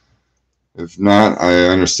counts. If not, I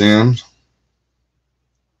understand.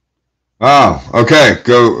 Oh, okay.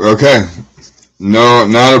 Okay. No,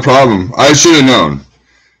 not a problem. I should have known.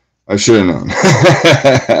 All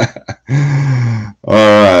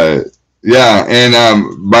right. Yeah, and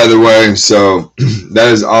by the way, so that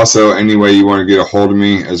is also any way you want to get a hold of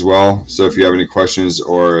me as well. So if you have any questions,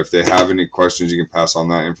 or if they have any questions, you can pass on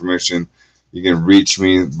that information. You can reach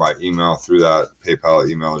me by email through that PayPal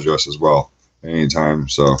email address as well anytime.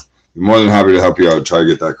 So I'm more than happy to help you out, try to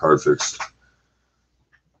get that card fixed.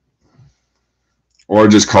 Or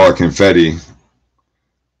just call it confetti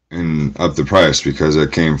and up the price, because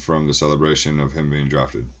it came from the celebration of him being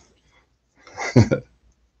drafted.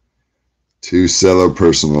 2 cello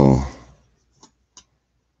personal.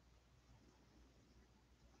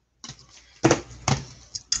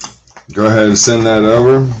 Go ahead and send that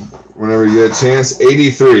over whenever you get a chance.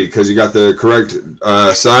 83, because you got the correct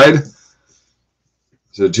side.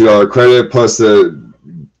 So $2 credit plus the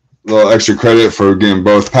little extra credit for getting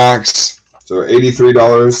both packs. So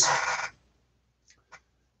 $83.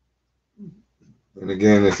 And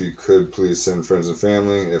again, if you could, please send friends and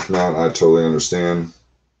family. If not, I totally understand.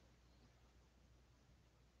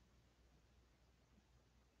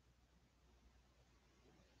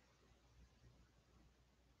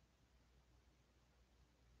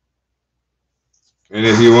 And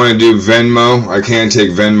if you want to do Venmo, I can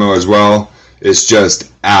take Venmo as well. It's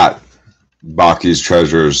just at Baki's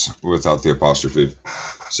Treasures without the apostrophe.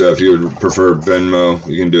 So if you would prefer Venmo,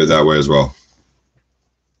 you can do it that way as well.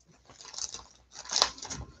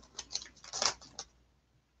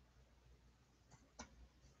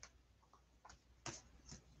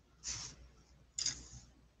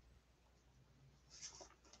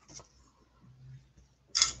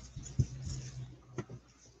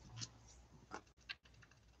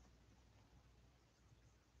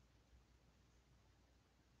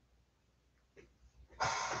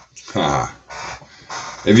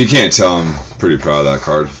 If you can't tell, I'm pretty proud of that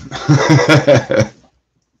card.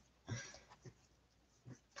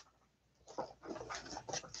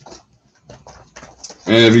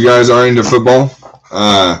 And if you guys are into football,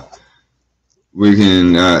 we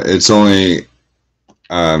can. It's only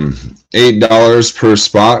 $8 per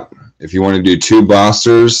spot. If you want to do 2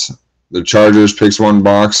 blasters, the Chargers picks 1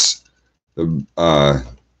 box, the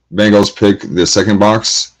Bengals pick the second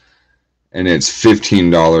box, and it's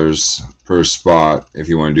 $15 per spot if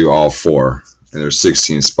you want to do all 4. And there's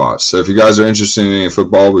 16 spots. So if you guys are interested in any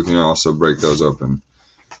football, we can also break those open.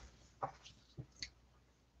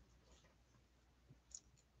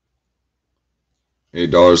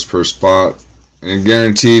 $8 per spot, and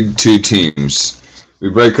guaranteed 2 teams. We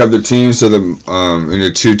break up the teams so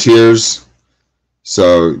into 2 tiers.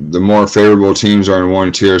 So the more favorable teams are in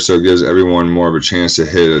 1 tier, so it gives everyone more of a chance to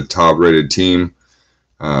hit a top-rated team.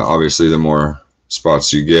 Obviously, the more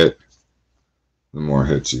spots you get, the more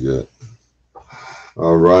hits you get.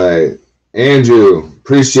 All right. Andrew,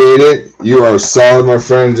 appreciate it. You are solid, my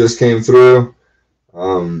friend. Just came through.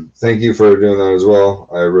 Thank you for doing that as well.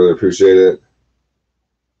 I really appreciate it.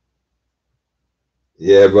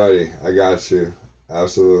 Yeah, buddy. I got you.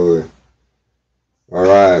 Absolutely. All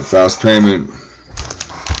right. Fast payment.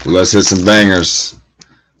 Let's hit some bangers.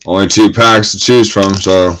 Only 2 packs to choose from,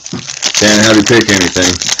 so can't have you pick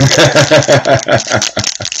anything.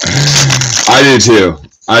 I do too.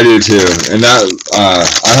 And that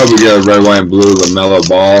I hope we get a red, white, and blue LaMelo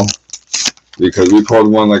Ball, because we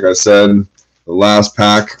pulled one, like I said, the last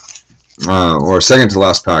pack, or second to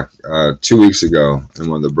last pack, 2 weeks ago in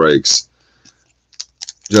one of the breaks.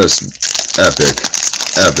 Just epic.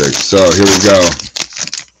 So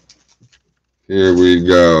here we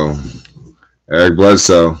go. Eric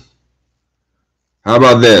Bledsoe. How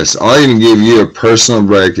about this? I'll even give you a personal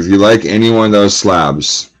break. If you like any one of those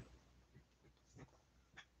slabs,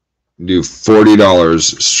 do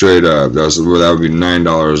 $40 straight up. That would be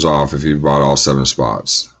 $9 off if you bought all 7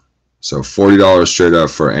 spots. So $40 straight up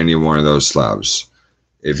for any one of those slabs.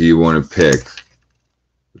 If you want to pick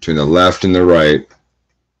between the left and the right,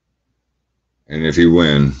 and if you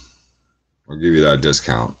win, I'll give you that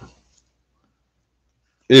discount.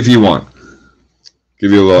 If you want.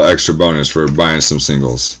 Give you a little extra bonus for buying some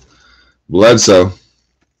singles. Bledsoe.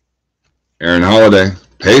 Aaron Holiday.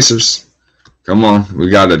 Pacers. Come on. We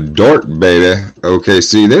got a Dort, baby.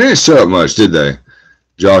 OKC. They didn't show up much, did they?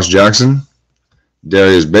 Josh Jackson.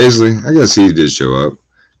 Darius Baisley. I guess he did show up.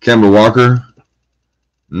 Kemba Walker.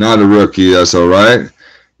 Not a rookie. That's all right.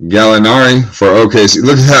 Gallinari for OKC.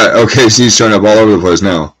 Look at that. OKC's showing up all over the place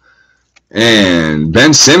now. And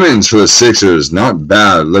Ben Simmons for the Sixers. Not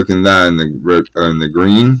bad. Looking at that in the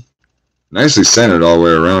green. Nicely centered all the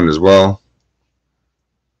way around as well.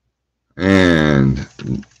 And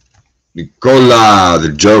Nikola,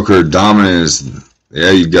 the Joker, Dominus.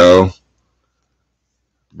 There you go.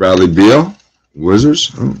 Bradley Beal.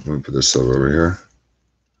 Wizards. Oh, let me put this silver over here.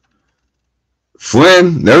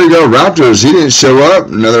 Flynn. There we go. Raptors. He didn't show up.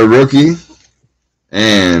 Another rookie.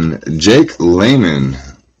 And Jake Layman.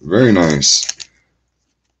 Very nice.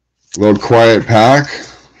 Little quiet pack.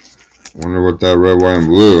 Wonder what that red, white, and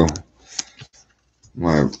blue.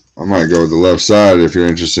 I might go with the left side if you're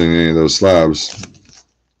interested in any of those slabs.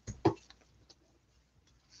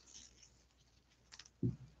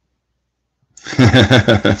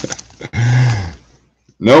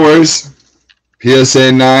 No worries.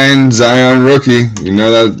 PSA 9 Zion rookie. You know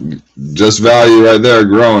that just value right there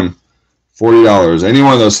growing. $40. Any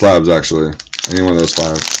one of those slabs, actually. Any one of those 5.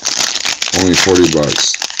 Only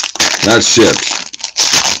 $40. That's shipped.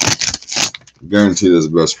 Guaranteed is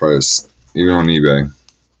the best price, even on eBay.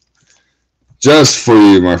 Just for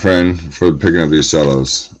you, my friend, for picking up these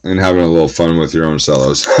cellos and having a little fun with your own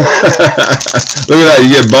cellos. Look at that. You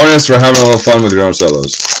get bonus for having a little fun with your own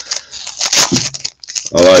cellos.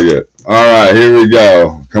 I like it. All right, here we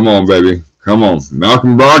go. Come on, baby. Come on.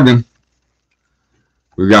 Malcolm Brogdon.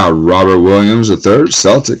 We got Robert Williams III,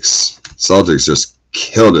 Celtics. Celtics just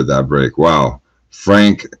killed it that break. Wow.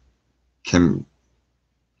 Frank Kaminsky,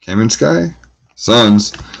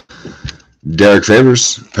 Suns. Derek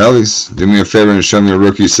Favors, Pellies. Do me a favor and show me a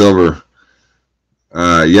rookie silver.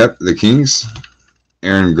 Yep, the Kings.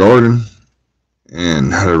 Aaron Gordon. And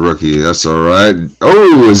not a rookie. That's all right.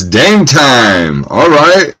 Oh, it's Dame time. All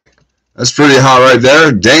right. That's pretty hot right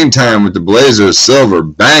there. Dame time with the Blazers. Silver.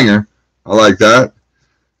 Banger. I like that.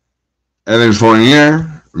 Evan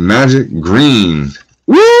Fournier. Magic. Green.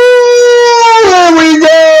 Woo! Here we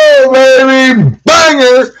go, baby.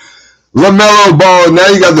 Banger. LaMelo Ball. Now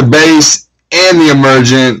you got the base and the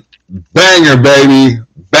emergent. Banger, baby.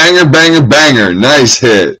 Banger, banger, banger. Nice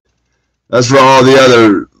hit. That's for all the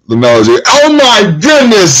other LaMelos. Oh, my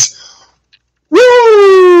goodness.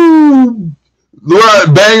 Woo!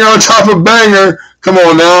 Banger on top of banger. Come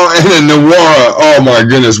on now. And then Nawara. Oh, my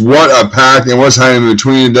goodness. What a pack. And what's hiding in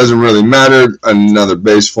between. It doesn't really matter. Another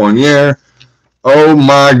base Fournier. Oh,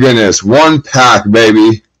 my goodness. One pack,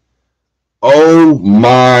 baby. Oh,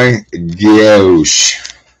 my gosh.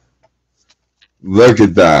 Look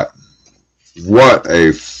at that. What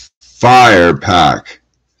a fire pack.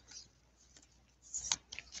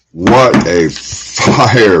 What a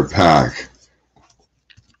fire pack.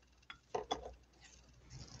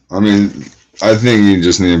 I mean, I think you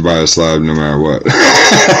just need to buy a slab no matter what.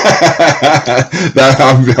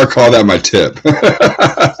 I'll call that my tip.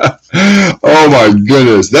 Oh my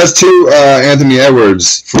goodness. That's two Anthony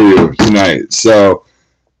Edwards for you tonight. So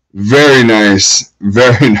very nice.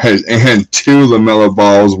 Very nice. And two LaMelo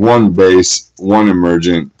Balls, one base, one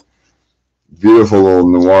emergent. Beautiful little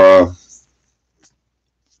Nawara.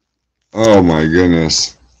 Oh my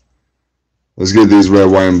goodness. Let's get these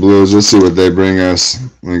red, white, and blues. Let's see what they bring us.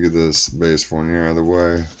 Let me get this base Fournier out of the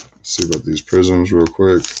way. Let's see about these prisms real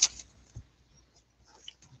quick.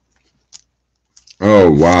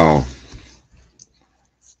 Oh, wow.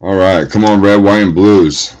 All right. Come on, red, white, and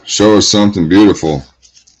blues. Show us something beautiful.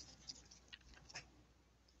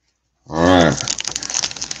 All right.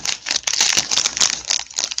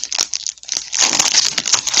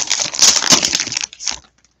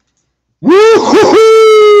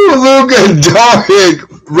 Woo-hoo-hoo! Luka Doncic,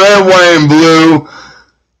 red, white, and blue.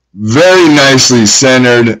 Very nicely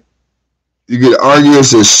centered. You could argue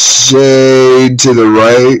it's a shade to the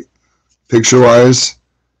right, picture-wise.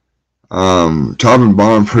 Top and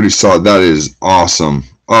bottom, pretty solid. That is awesome.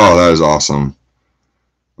 Oh, that is awesome.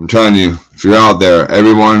 I'm telling you, if you're out there,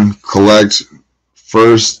 everyone collect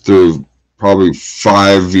first through probably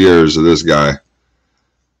 5 years of this guy.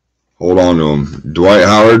 Hold on to him. Dwight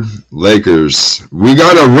Howard, Lakers. We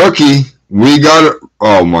got a rookie. We got a...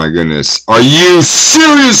 Oh, my goodness. Are you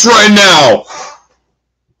serious right now?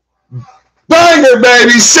 Banger,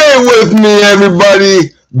 baby. Say it with me,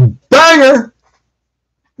 everybody. Banger.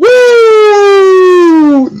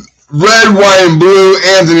 Woo! Red, white, and blue.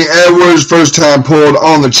 Anthony Edwards, first time pulled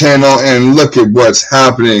on the channel. And look at what's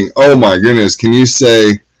happening. Oh, my goodness. Can you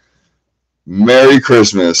say Merry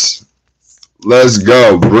Christmas? Let's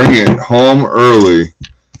go. Bring it home early.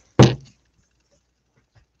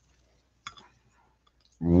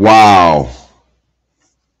 Wow.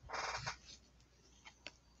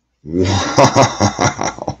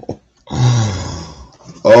 Wow.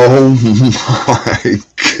 Oh my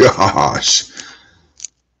gosh.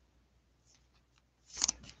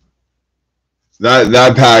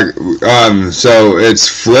 That pack, so it's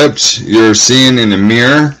flipped. You're seeing in the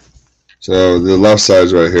mirror. So the left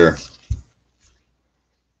side's right here.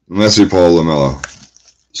 Unless we pull LaMelo.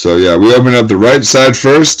 So yeah, we open up the right side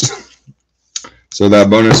first. So that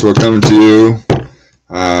bonus will come to you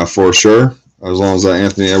for sure. As long as that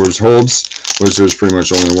Anthony Edwards holds, which there's pretty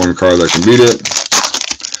much only one card that can beat it.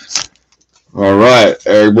 All right,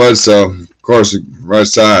 Eric Bledsoe. Of course, right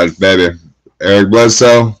side, baby. Eric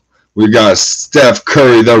Bledsoe. We got Steph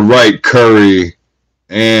Curry, the right Curry.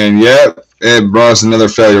 And yep, it brought us another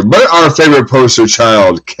failure. But our favorite poster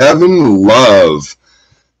child, Kevin Love.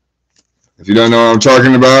 If you don't know what I'm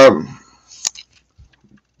talking about,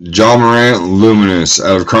 John Morant, Luminous,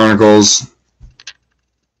 out of Chronicles.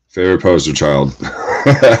 Favorite poster child.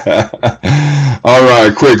 All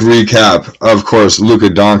right, quick recap. Of course, Luka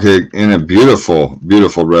Doncic in a beautiful,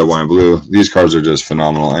 beautiful red, white, and blue. These cards are just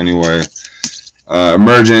phenomenal anyway.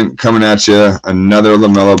 Emergent coming at you. Another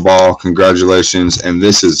LaMelo Ball. Congratulations. And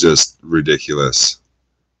this is just ridiculous.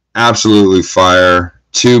 Absolutely fire.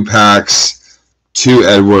 2 packs, 2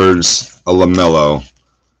 Edwards, a LaMelo.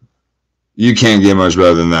 You can't get much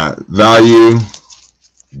better than that. Value,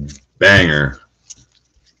 banger.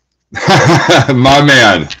 My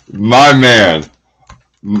man. My man.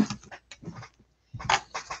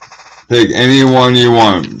 Pick anyone you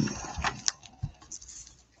want.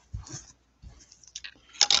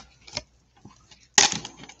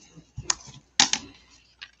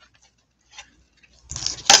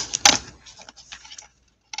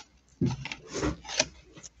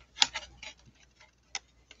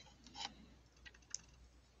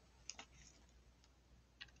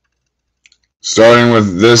 Starting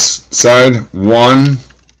with this side, 1,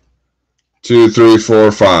 2, 3,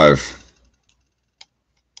 4, 5.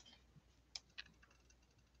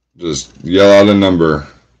 Just yell out a number.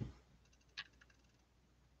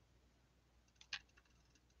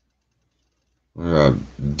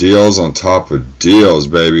 Deals on top of deals,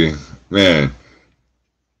 baby. Man,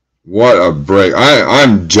 what a break.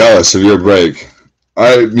 I'm jealous of your break.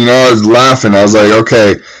 I was laughing. I was like,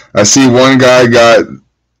 okay, I see one guy got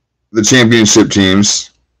the championship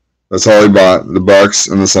teams. That's all he bought, the Bucks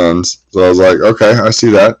and the Suns. So I was like, okay, I see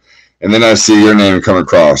that. And then I see your name come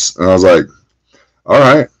across. And I was like, all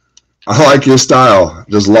right, I like your style.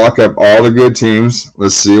 Just lock up all the good teams.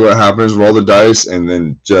 Let's see what happens. Roll the dice. And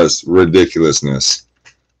then just ridiculousness.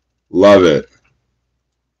 Love it.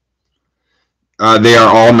 They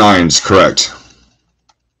are all 9s, correct.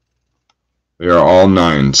 They are all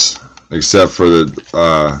 9s. Except for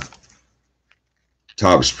the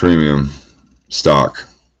Topps Premium stock.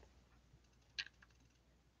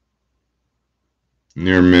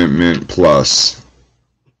 Near mint plus.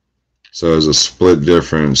 So there's a split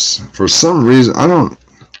difference. For some reason, I don't.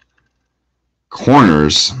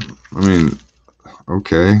 Corners. I mean,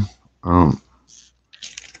 okay.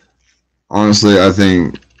 Honestly, I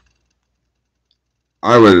think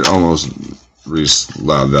I would almost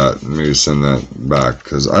reslab that. Maybe send that back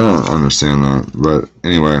because I don't understand that. But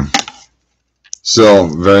anyway, still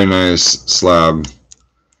very nice slab.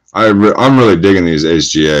 I'm really digging these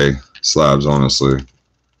HGA slabs, honestly.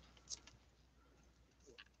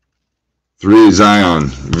 3 Zion.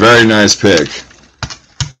 Very nice pick.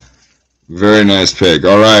 Very nice pick.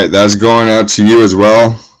 All right, that's going out to you as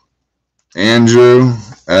well. Andrew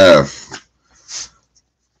F.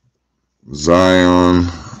 Zion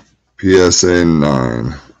PSA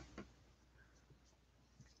 9.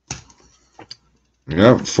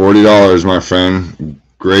 Yep, $40, my friend.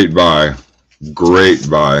 Great buy. Great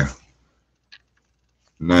buy.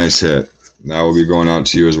 Nice hit. That will be going out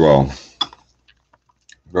to you as well.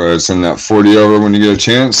 Go ahead, send that 40 over when you get a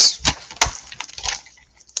chance.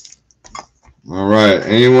 All right,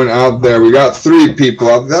 anyone out there? We got 3 people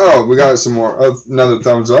out there. Oh, we got some more. Another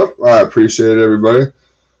thumbs up. I appreciate it, everybody.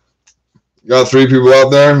 Got 3 people out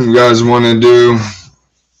there. You guys want to do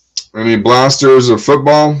any blasters of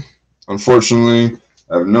football? Unfortunately,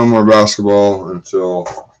 I have no more basketball until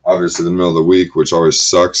obviously the middle of the week, which always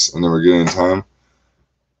sucks. I never get in time.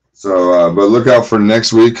 So, but look out for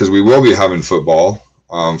next week because we will be having football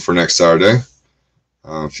for next Saturday.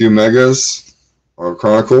 A few megas or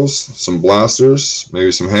chronicles, some blasters,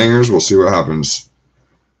 maybe some hangers. We'll see what happens.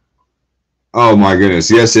 Oh my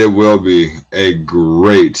goodness. Yes, it will be a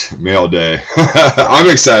great mail day. I'm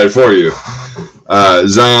excited for you.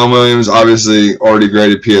 Zion Williams, obviously already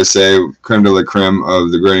graded PSA, creme de la creme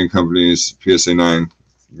of the grading companies, PSA 9.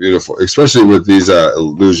 Beautiful, especially with these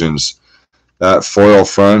illusions. That foil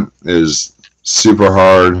front is super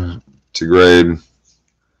hard to grade.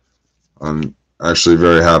 I'm actually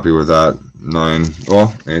very happy with that 9.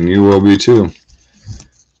 Well, and you will be too.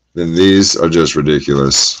 Then these are just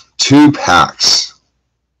ridiculous. 2 packs.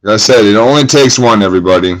 Like I said, it only takes 1,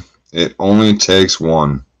 everybody. It only takes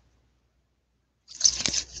 1.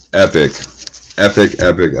 Epic. Epic,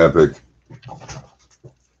 epic, epic.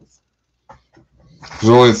 There's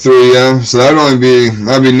only 3, yeah. So that'd be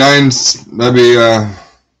 9. That'd be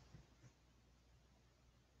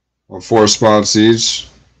 4 spots each.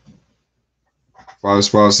 5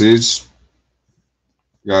 spots each.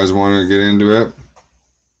 You guys want to get into it?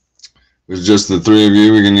 It's just the 3 of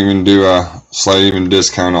you. We can even do a slight even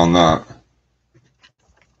discount on that.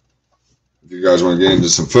 If you guys want to get into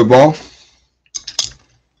some football.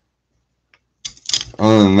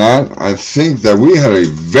 Other than that, I think that we had a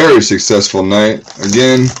very successful night.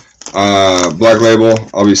 Again, Black Label,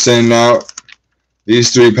 I'll be sending out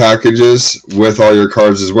these 3 packages with all your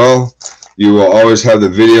cards as well. You will always have the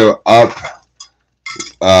video up,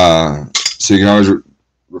 so you can always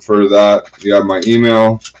refer to that. You have my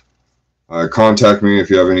email. Contact me if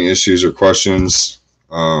you have any issues or questions.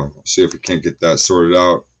 See if we can't get that sorted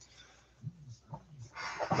out.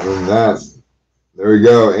 Other than that, there we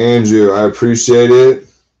go, Andrew. I appreciate it.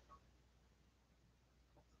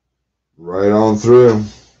 Right on through.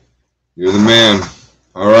 You're the man.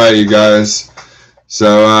 All right, you guys.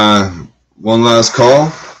 So, one last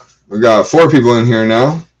call. We got 4 people in here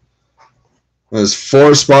now. There's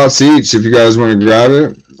 4 spots each if you guys want to grab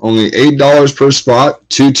it. Only $8 per spot,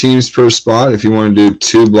 2 teams per spot. If you want to do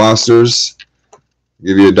 2 blasters,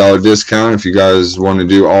 give you $1 discount. If you guys want to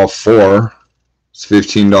do all 4, it's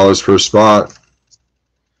 $15 per spot.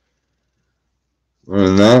 Other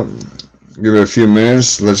than that, give it a few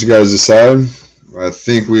minutes, let you guys decide. I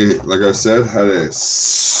think we, like I said, had a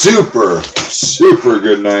super, super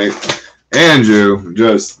good night. Andrew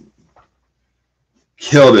just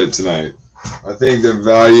killed it tonight. I think the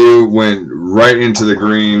value went right into the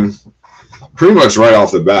green pretty much right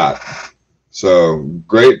off the bat. So,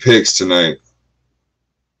 great picks tonight.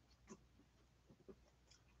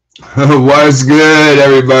 What's good,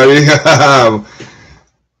 everybody?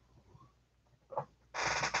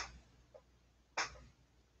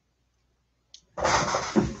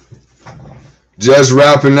 Just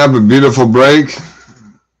wrapping up a beautiful break.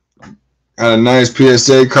 Had a nice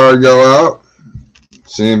PSA card go out.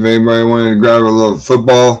 See if anybody wanted to grab a little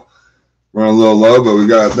football. We're a little low, but we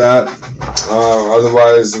got that.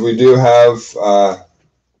 Otherwise, we do have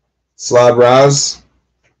Slab Raz.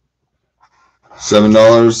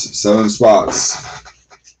 $7, 7 spots.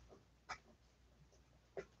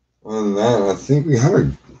 Other than that, I think we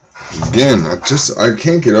had again. I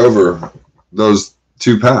can't get over those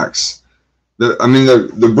 2 packs.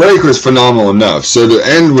 The break was phenomenal enough. So to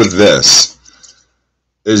end with this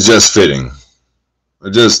is just fitting.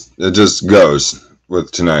 It just goes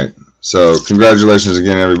with tonight. So congratulations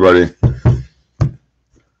again, everybody.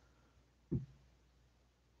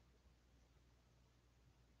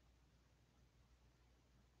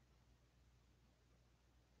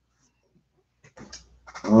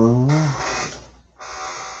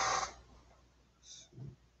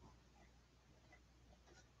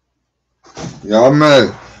 Yeah,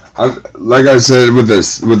 like I said with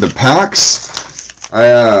the packs,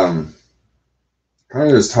 I kind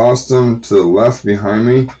of just tossed them to the left behind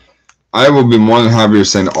me. I will be more than happy to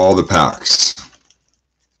send all the packs.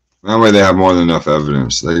 That way they have more than enough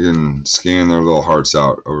evidence. They can scan their little hearts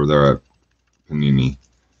out over there at Panini.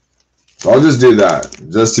 So I'll just do that,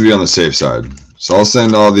 just to be on the safe side. So I'll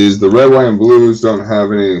send all these. The red, white, and blues don't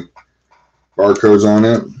have any barcodes on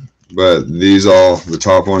it, but the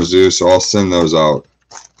top ones do. So I'll send those out,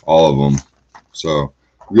 all of them. So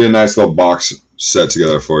we'll get a nice little box set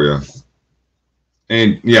together for you.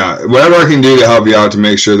 And yeah, whatever I can do to help you out to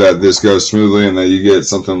make sure that this goes smoothly and that you get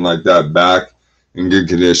something like that back in good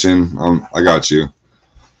condition, I got you.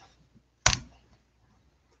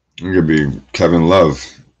 I'm gonna be Kevin Love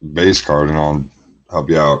base card, and I'll help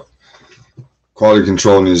you out. Quality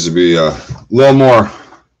control needs to be a little more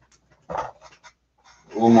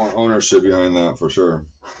ownership behind that for sure.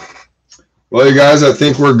 Well, you guys, I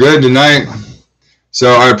think we're good tonight.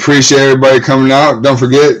 So I appreciate everybody coming out. Don't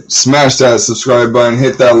forget, smash that subscribe button,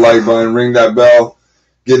 hit that like button, ring that bell,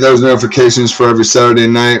 get those notifications for every Saturday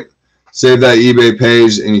night. Save that eBay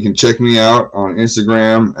page, and you can check me out on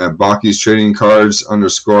Instagram at Baki's Trading Cards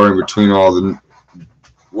 _ in between all the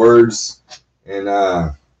words. And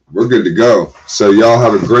we're good to go. So y'all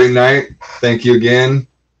have a great night. Thank you again.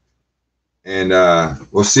 And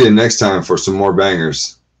we'll see you next time for some more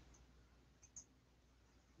bangers.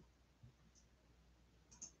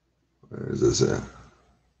 Where is this at?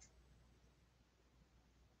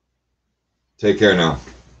 Take care now.